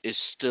if it is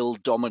still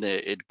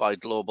dominated by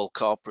global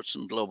corporates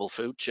and global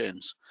food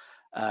chains?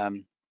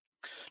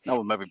 Now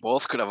we maybe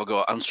both could have a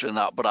go at answering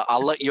that, but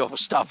I'll let you have a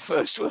stab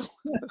first, Will.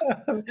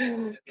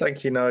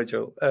 Thank you,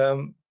 Nigel.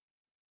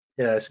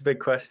 Yeah, it's a big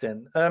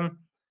question.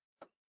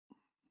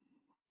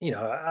 You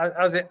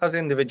know, as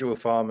individual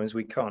farmers,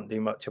 we can't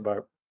do much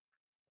about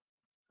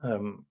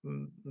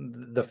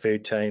the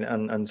food chain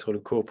and sort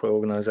of corporate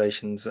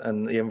organizations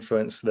and the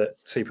influence that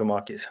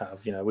supermarkets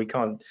have. You know, we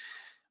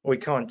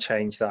can't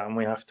change that, and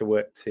we have to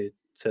work to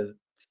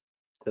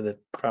the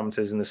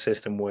parameters and the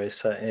system we're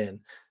set in.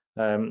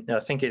 I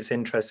think it's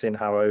interesting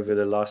how over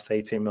the last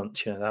 18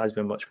 months, you know, there has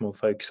been much more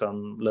focus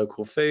on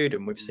local food,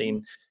 and we've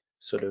seen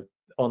sort of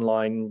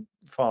online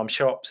farm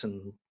shops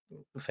and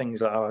things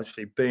that are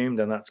actually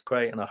boomed, and that's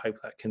great, and I hope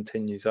that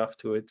continues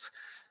afterwards.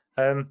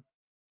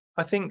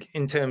 I think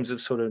in terms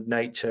of sort of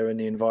nature and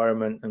the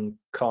environment and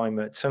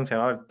climate, something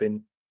I've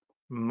been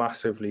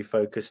massively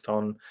focused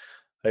on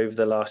over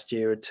the last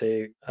year or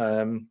two.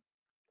 I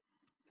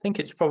think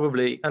it's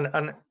probably,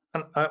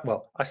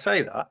 well, I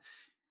say that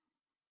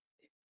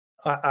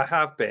I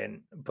have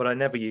been, but I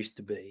never used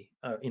to be.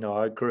 You know,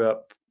 I grew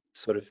up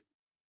sort of,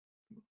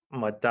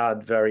 my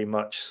dad very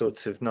much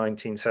sort of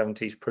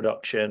 1970s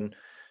production,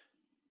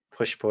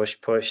 push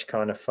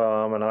kind of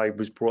farm, and I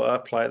was brought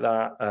up like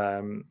that.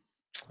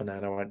 And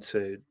then I went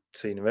to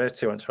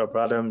university, went to Rob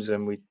Adams,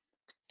 and we,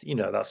 you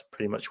know, that's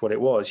pretty much what it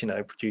was. You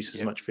know, produce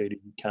as much food as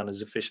you can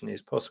as efficiently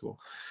as possible.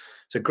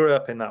 So grew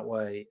up in that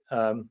way.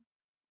 But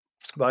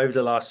over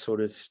the last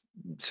sort of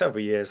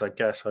several years, I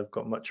guess I've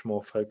got much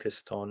more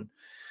focused on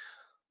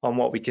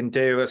what we can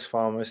do as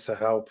farmers to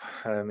help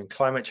in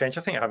climate change.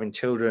 I think having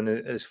children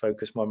has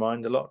focused my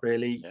mind a lot,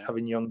 really.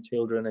 Having young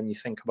children, and you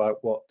think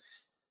about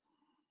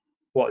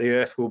what the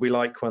earth will be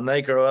like when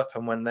they grow up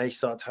and when they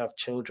start to have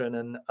children.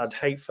 And I'd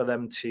hate for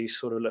them to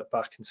sort of look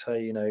back and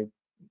say, you know,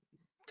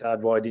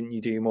 Dad, why didn't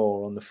you do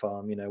more on the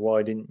farm? You know,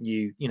 why didn't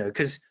you, you know,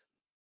 because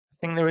I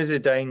think there is a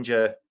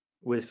danger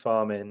with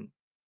farming.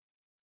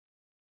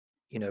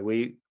 You know,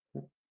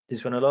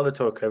 there's been a lot of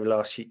talk over the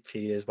last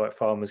few years about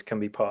farmers can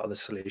be part of the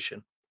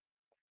solution.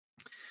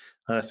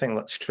 And I think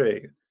that's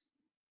true.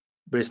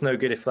 But it's no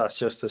good if that's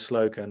just a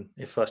slogan,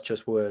 if that's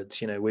just words.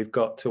 You know, we've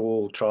got to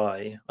all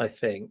try, I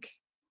think,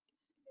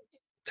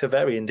 to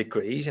varying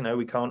degrees. You know,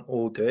 we can't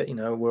all do it. You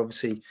know, we're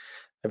obviously,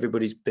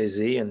 everybody's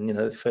busy, and, you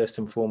know, first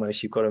and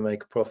foremost, you've got to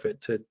make a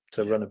profit to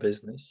run a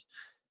business.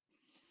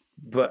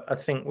 But I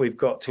think we've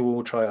got to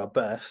all try our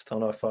best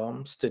on our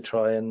farms to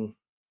try and,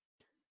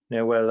 you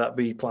know, whether that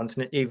be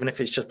planting it, even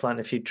if it's just planting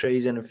a few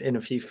trees in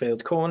a few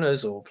field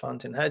corners, or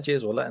planting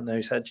hedges, or letting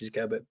those hedges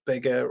get a bit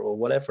bigger, or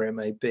whatever it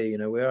may be. You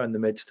know, we are in the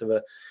midst of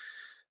a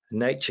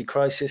nature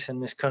crisis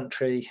in this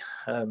country.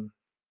 You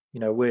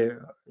know,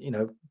 we're, you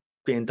know,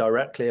 being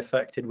directly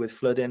affected with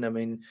flooding. I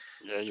mean,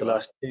 the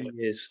last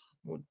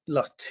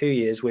 2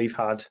 years we've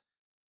had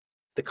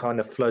the kind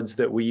of floods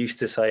that we used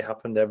to say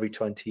happened every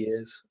 20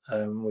 years.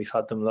 We've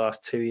had them the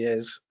last 2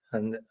 years,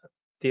 and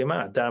the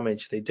amount of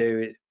damage they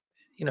do,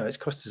 you know, it's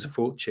cost us a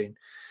fortune,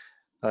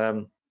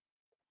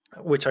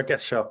 which I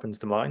guess sharpens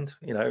the mind.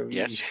 You know,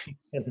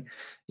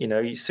 you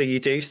know, so you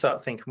do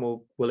start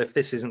thinking, well, if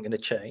this isn't going to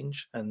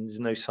change, and there's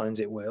no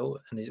signs it will,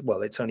 and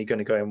it's only going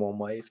to go in one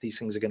way. If these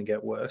things are going to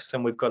get worse,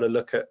 then we've got to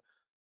look at,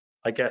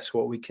 I guess,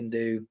 what we can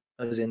do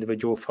as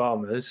individual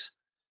farmers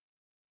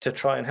to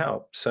try and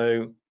help.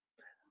 So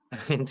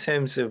in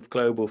terms of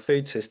global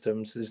food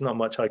systems, there's not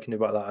much I can do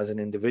about that as an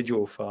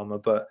individual farmer,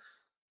 but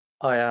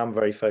I am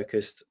very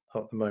focused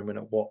at the moment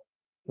at what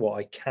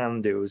I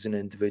can do as an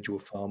individual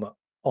farmer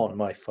on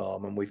my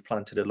farm. And we've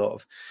planted a lot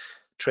of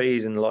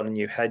trees and a lot of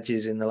new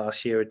hedges in the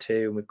last year or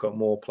two, and we've got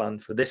more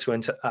planned for this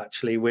winter,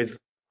 actually, with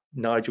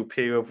Nigel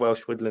Pugh of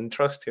Welsh Woodland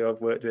Trust, who I've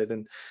worked with,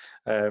 and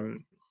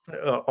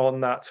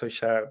on that. So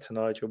shout out to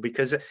Nigel,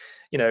 because,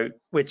 you know,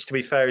 which, to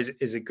be fair,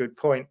 is a good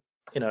point.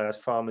 You know, as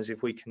farmers,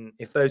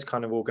 if those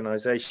kind of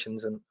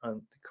organisations, and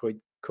the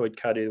Coed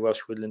Cadw, the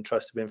Welsh Woodland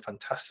Trust, have been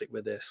fantastic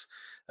with this,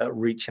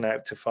 reaching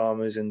out to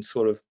farmers and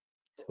sort of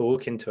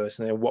talking to us,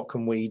 and then what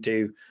can we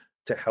do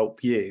to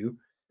help you?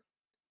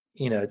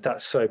 You know,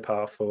 that's so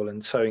powerful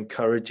and so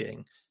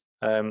encouraging,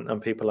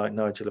 and people like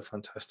Nigel are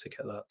fantastic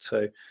at that.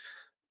 So,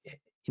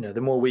 you know,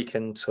 the more we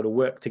can sort of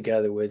work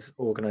together with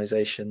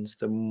organisations,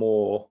 the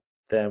more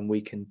then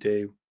we can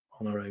do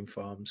on our own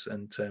farms.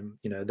 And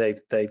you know,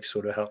 they've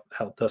sort of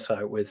helped us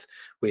out with,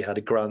 we had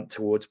a grant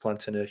towards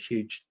planting a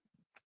huge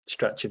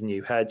stretch of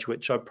new hedge,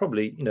 which I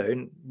probably,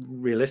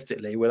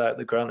 realistically, without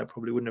the grant, I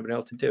probably wouldn't have been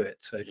able to do it.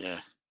 So, Yeah.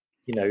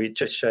 It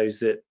just shows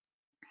that,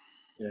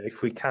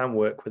 if we can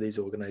work with these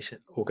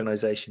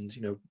organizations,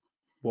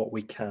 what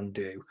we can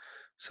do.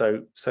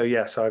 So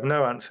yes, I have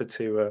no answer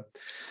to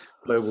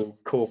global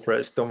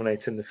corporates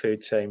dominating the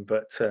food chain,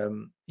 but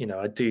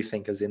I do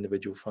think as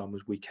individual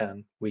farmers we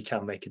can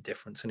make a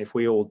difference, and if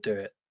we all do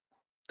it,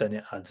 then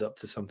it adds up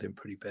to something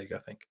pretty big, I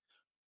think.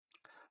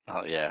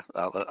 Yeah,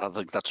 I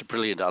think that's a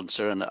brilliant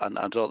answer, and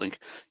I don't think,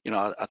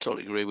 I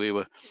totally agree. We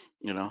were,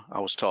 I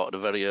was taught at a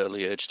very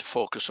early age to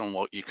focus on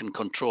what you can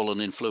control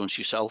and influence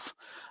yourself,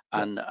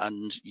 and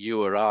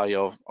you or I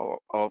or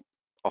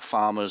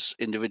farmers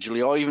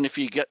individually, or even if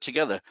you get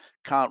together,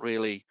 can't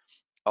really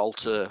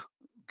alter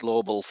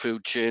global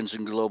food chains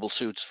and global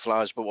food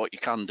supplies, but what you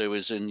can do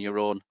is on your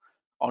own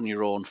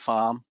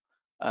farm.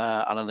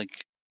 And I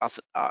think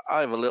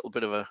I have a little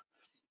bit of a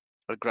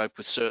gripe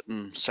with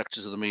certain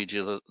sectors of the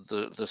media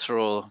that they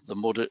throw the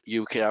mud at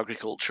UK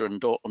agriculture and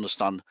don't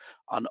understand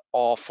an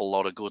awful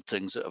lot of good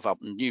things that have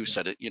happened. You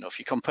said it, if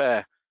you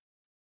compare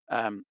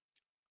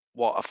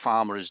what a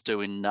farmer is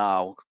doing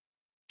now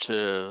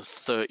to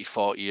 30,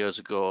 40 years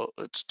ago,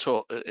 it's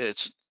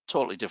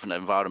totally different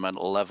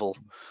environmental level.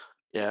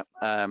 Yeah.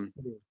 And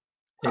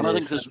I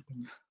think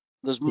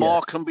there's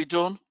more can be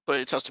done, but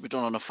it has to be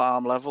done on a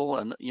farm level.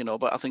 And,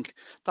 but I think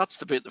that's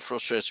the bit that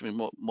frustrates me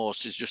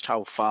most, is just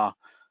how far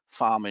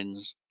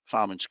farming's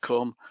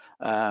come.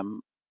 I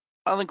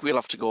think we'll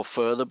have to go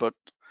further, but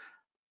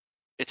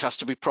it has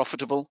to be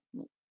profitable.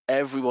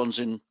 Everyone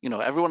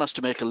has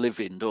to make a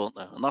living, don't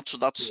they? And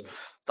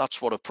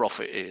that's what a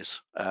profit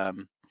is.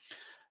 And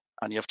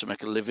you have to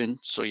make a living,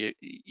 so you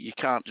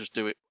can't just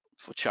do it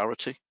for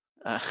charity.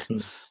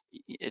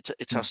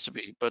 It has to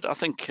be. But I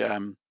think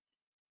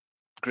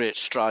great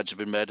strides have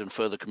been made and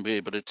further can be,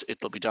 but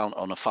it'll be down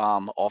on a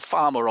farmer or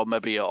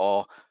maybe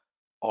or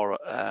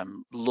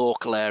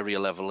local area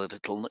level.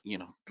 It'll,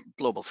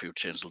 global food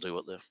chains will do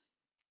what they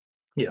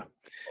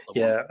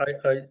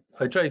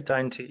I drove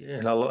down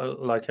to,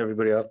 like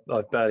everybody,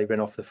 I've barely been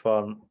off the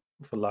farm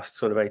for the last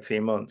sort of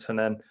 18 months, and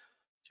then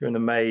during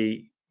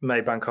the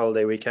May bank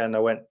holiday weekend I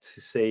went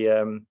to see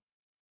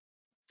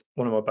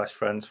one of my best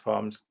friends'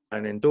 farms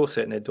down in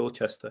Dorset near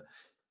Dorchester.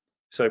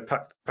 So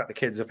packed the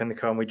kids up in the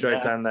car and we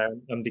drove down there,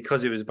 and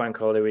because it was bank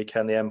holiday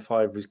weekend, the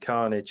M5 was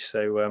carnage.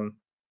 So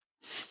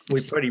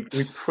we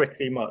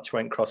pretty much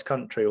went cross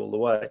country all the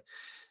way,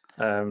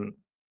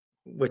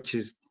 which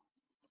is,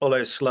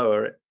 although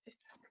slower,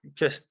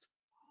 and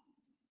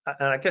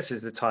I guess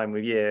it's the time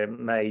of year,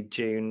 May,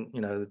 June,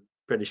 the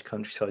British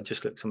countryside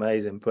just looks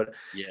amazing. But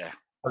yeah,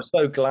 I'm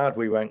so glad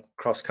we went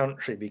cross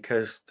country,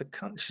 because the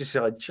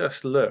countryside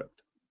just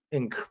looked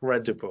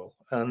incredible,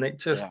 and it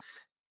just,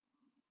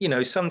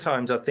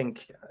 sometimes I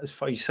think as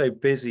far you're so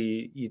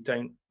busy, you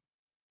don't,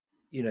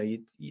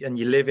 and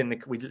you live in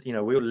we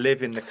all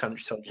live in the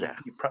countryside.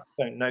 You perhaps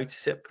don't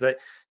notice it, but it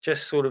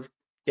just sort of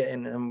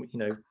getting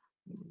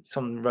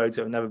some roads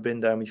that have never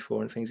been down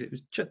before and things, it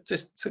was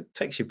just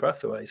takes your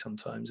breath away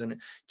sometimes, and it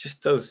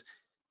just does.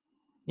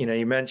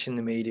 You mentioned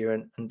the media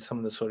and some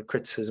of the sort of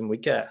criticism we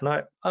get,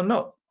 and I'm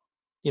not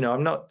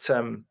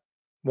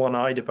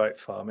one-eyed about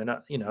farming. I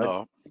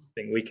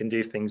think we can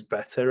do things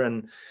better,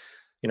 and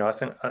I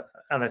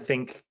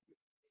think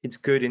it's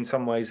good in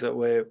some ways that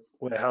we're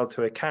held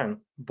to account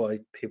by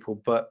people,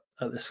 but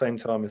at the same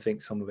time I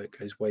think some of it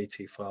goes way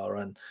too far.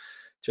 And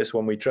just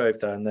when we drove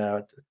down there,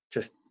 I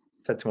just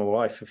said to my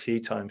wife a few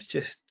times,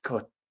 just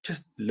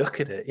look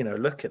at it,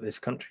 look at this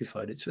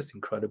countryside, it's just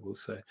incredible.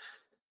 So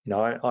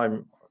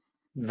I'm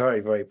very,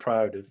 very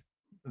proud of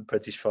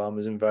British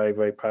farmers, and very,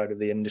 very proud of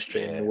the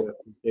industry and the work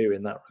we do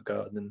in that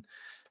regard. And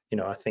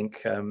I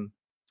think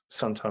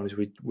sometimes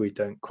we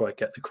don't quite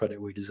get the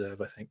credit we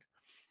deserve, I think.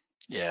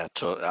 Yeah,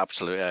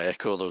 absolutely. I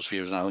echo those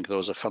views, and I think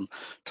those are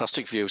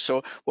fantastic views.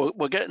 So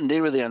we're getting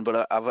nearer the end,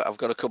 but I've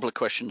got a couple of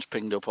questions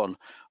pinged up on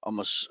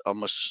my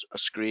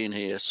screen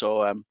here.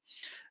 So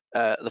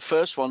the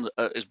first one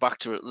is back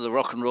to the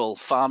Rock and Roll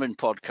Farming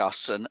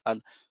podcast, and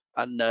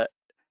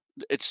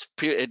it's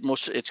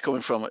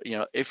coming from,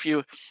 if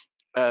you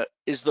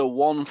is there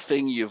one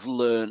thing you've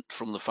learned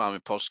from the farming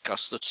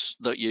podcast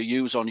that you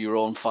use on your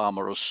own farm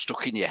or has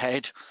stuck in your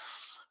head?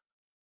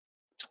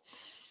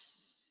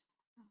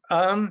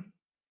 I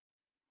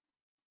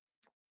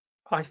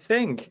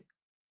think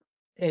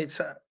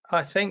to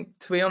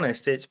be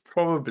honest, it's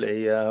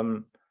probably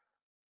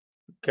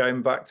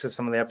going back to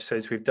some of the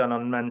episodes we've done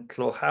on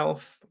mental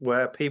health,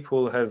 where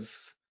people have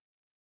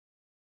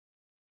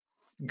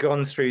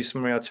gone through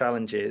some real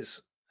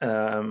challenges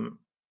and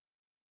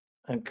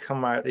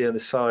come out the other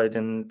side.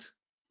 And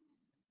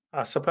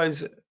I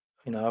suppose,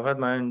 I've had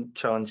my own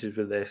challenges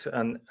with this,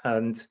 and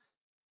I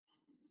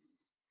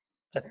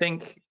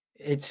think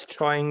it's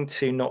trying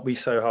to not be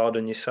so hard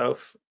on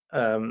yourself.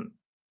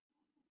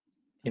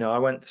 I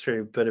went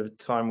through a bit of a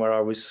time where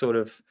I was sort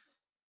of,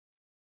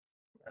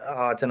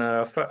 I don't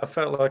know, I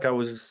felt like I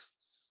was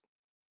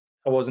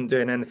I wasn't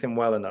doing anything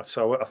well enough.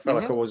 So I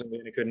felt like I wasn't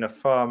being a good enough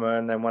farmer.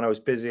 And then when I was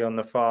busy on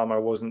the farm, I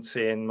wasn't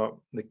seeing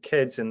the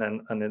kids, and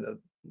then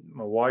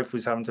my wife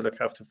was having to look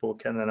after 4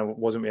 kids, and then I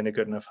wasn't being a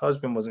good enough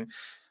husband, and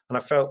I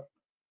felt,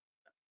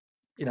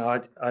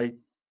 I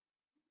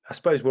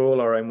suppose we're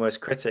all our own worst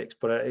critics,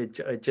 but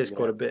it just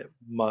got Yeah. a bit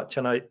much,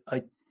 and I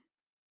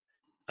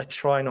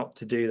try not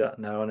to do that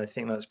now, and I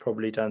think that's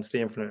probably down to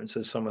the influence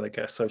of some of the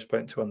guests I've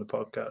spoken to on the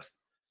podcast.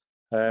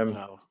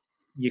 No.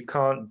 You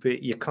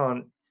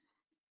can't.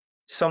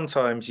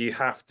 Sometimes you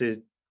have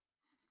to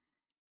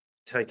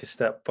take a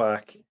step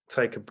back,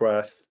 take a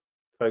breath,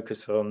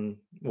 focus on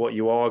what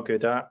you are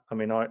good at. I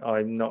mean,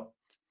 I'm not,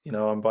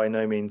 I'm by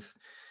no means.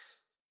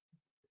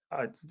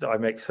 I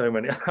make so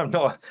many. I'm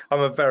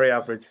a very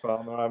average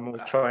farmer. I'm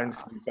trying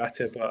to do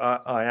better, but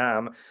I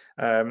am.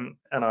 And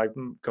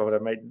God,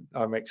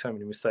 I make so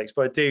many mistakes.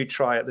 But I do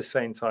try at the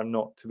same time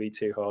not to be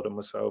too hard on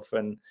myself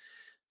and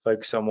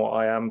focus on what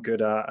I am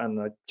good at.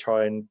 And I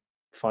try and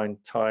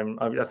find time.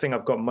 I think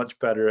I've got much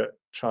better at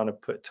trying to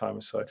put time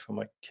aside for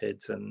my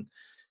kids and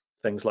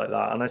things like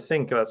that. And I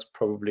think that's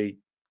probably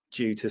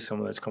due to some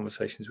of those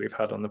conversations we've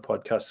had on the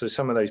podcast. So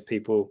some of those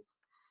people,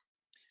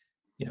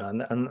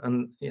 and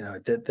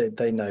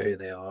they know who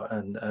they are,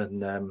 and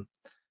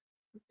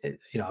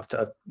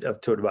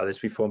I've talked about this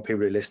before, and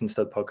people who listen to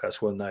the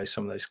podcast will know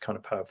some of those kind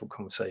of powerful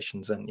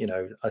conversations. And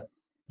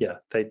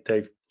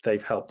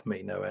they've helped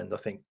me no end. I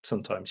think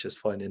sometimes just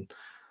finding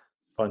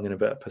a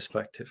better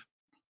perspective.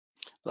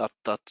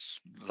 That's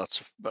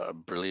a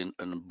brilliant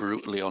and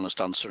brutally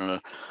honest answer,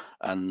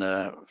 and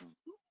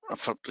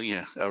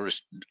yeah,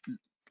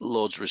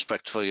 loads of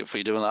respect for you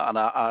doing that, and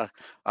I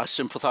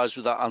sympathise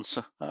with that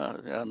answer,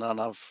 and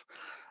I've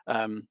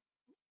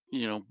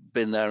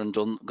been there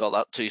and got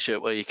that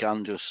T-shirt where you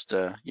can just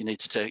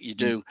you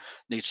do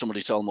need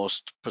somebody to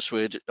almost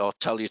persuade or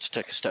tell you to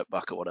take a step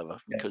back or whatever,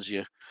 because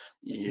you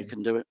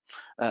can do it.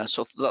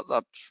 So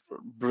that's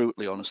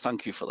brutally honest.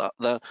 Thank you for that.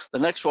 The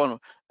next one,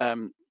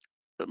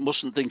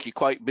 mustn't think you're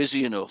quite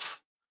busy enough.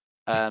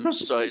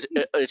 So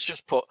it's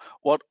just put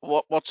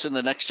what's in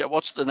the next,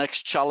 what's the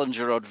next challenge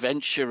or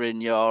adventure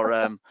in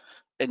your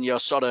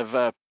sort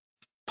of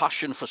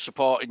passion for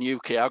supporting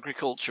UK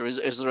agriculture?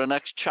 Is there a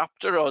next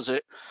chapter, or is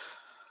it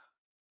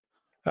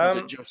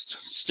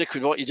just stick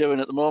with what you're doing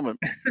at the moment?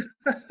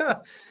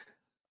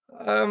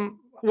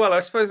 Well, I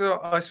suppose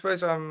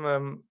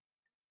I'm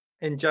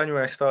in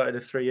January. I started a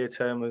 3-year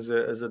term as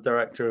a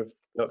director of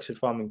the Oxford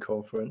Farming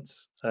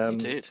Conference. You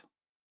did.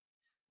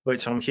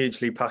 Which I'm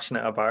hugely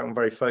passionate about and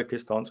very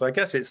focused on. So I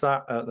guess it's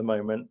that at the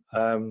moment.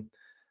 I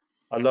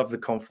love the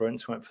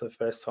conference. Went for the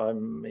first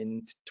time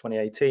in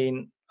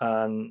 2018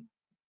 and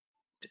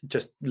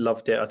just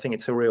loved it. I think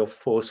it's a real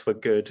force for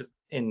good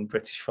in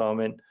British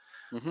farming.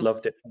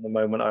 Loved it from the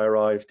moment I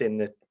arrived in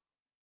the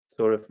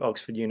sort of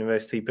Oxford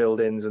University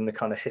buildings and the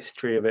kind of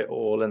history of it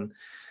all. And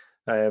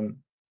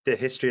the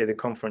history of the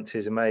conference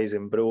is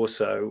amazing, but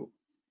also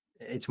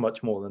it's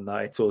much more than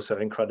that. It's also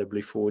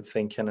incredibly forward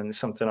thinking, and it's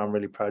something I'm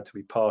really proud to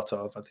be part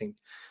of. I think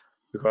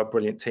we've got a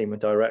brilliant team of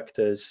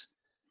directors.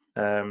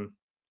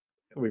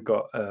 We've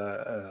got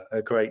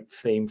a great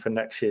theme for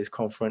next year's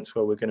conference,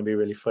 where we're going to be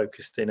really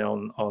focused in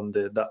on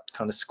that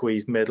kind of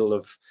squeezed middle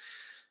of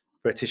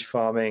British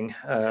farming.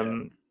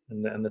 And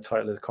the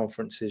title of the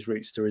conference is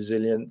Roots to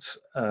Resilience.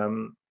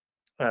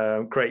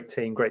 Great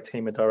team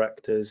of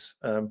directors,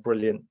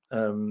 brilliant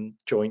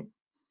joint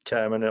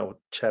chairman or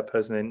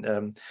chairperson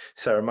in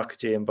Sarah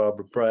Mukherjee and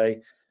Barbara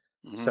Bray.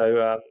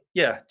 So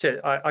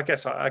I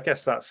guess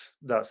that's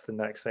the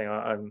next thing.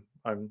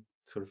 I'm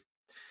sort of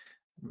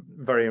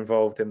very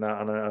involved in that,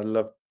 and I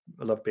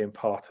love being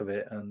part of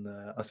it, and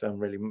I'm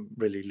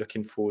really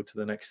looking forward to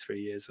the next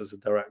 3 years as a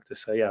director.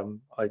 So yeah,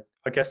 I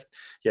guess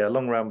a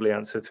long rambly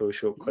answer to a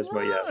short question,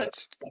 but yeah,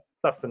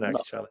 that's the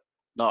next challenge.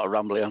 Not a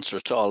rambly answer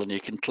at all, and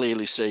you can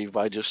clearly see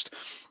by just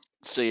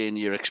seeing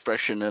your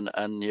expression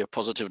and your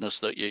positiveness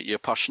that you're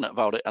passionate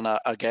about it. And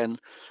again,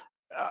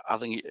 I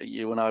think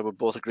you and I would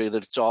both agree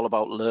that it's all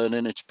about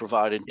learning. It's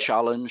providing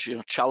challenge.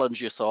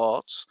 Challenge your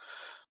thoughts.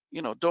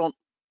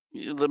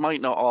 They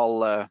might not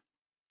all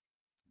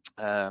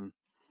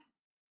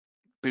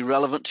be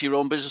relevant to your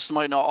own business. They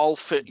might not all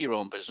fit your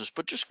own business,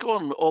 but just go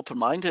on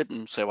open-minded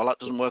and say, well, that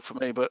doesn't work for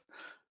me, but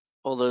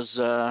others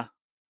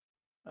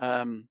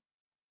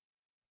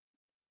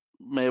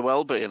may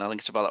well be. And I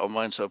think it's about that on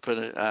mine. So put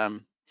it.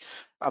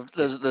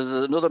 There's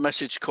another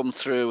message come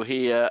through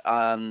here,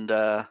 and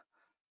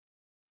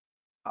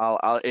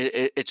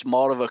it's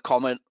more of a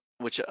comment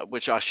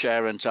which I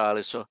share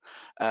entirely. So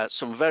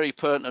some very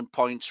pertinent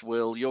points.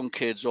 Will young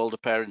kids, older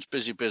parents,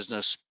 busy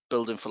business,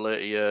 building for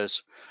later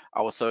years,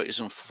 our 30s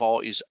and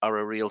 40s are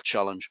a real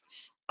challenge.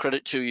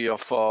 Credit to you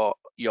for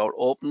your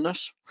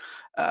openness,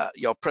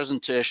 your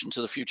presentation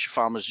to the future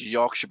farmers of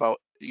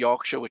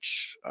Yorkshire,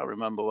 which I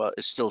remember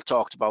is still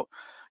talked about.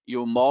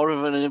 You're more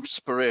of an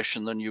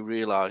inspiration than you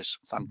realise.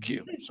 Thank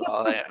you. So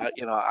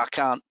I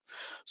can't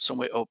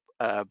sum it up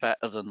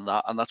better than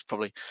that, and that's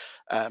probably.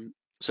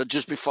 So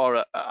just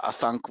before I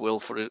thank Will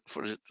for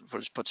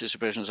his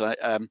participation,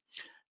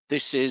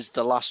 this is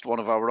the last one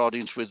of our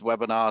Audience with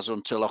webinars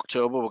until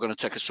October. We're going to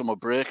take a summer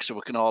break so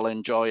we can all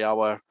enjoy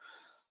our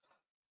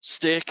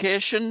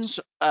staycations.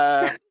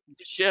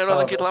 This year, I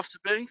think it'll have to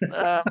be.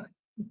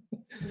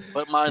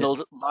 But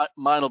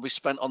mine'll be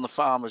spent on the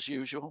farm as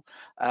usual.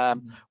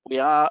 We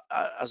are,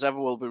 as ever,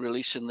 we'll be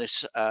releasing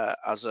this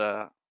as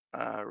a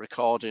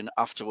recording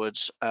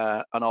afterwards,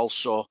 and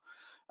also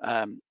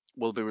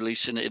we'll be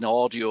releasing in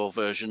audio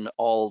version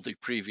all the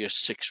previous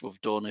 6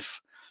 we've done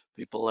if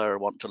people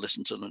want to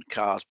listen to them in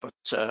cars. But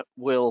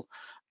Will,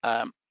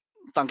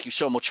 thank you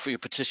so much for your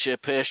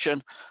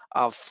participation.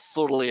 I've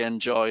thoroughly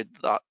enjoyed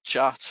that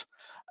chat.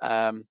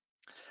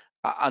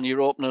 And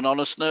your open and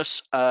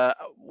honestness.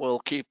 We'll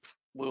keep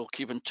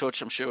in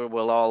touch. I'm sure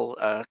we'll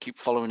all keep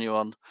following you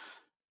on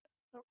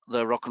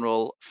the Rock and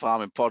Roll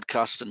Farming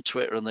podcast and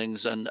Twitter and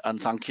things. And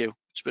thank you.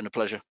 It's been a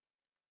pleasure.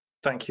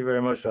 Thank you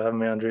very much for having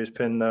me, Andrew. It's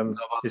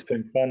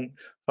been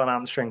fun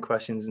answering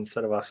questions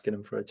instead of asking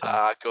them for a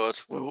change. Good.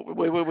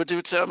 We're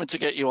determined to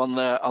get you on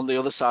the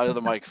other side of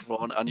the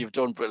microphone, and you've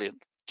done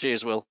brilliant.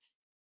 Cheers, Will.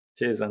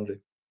 Cheers, Andrew.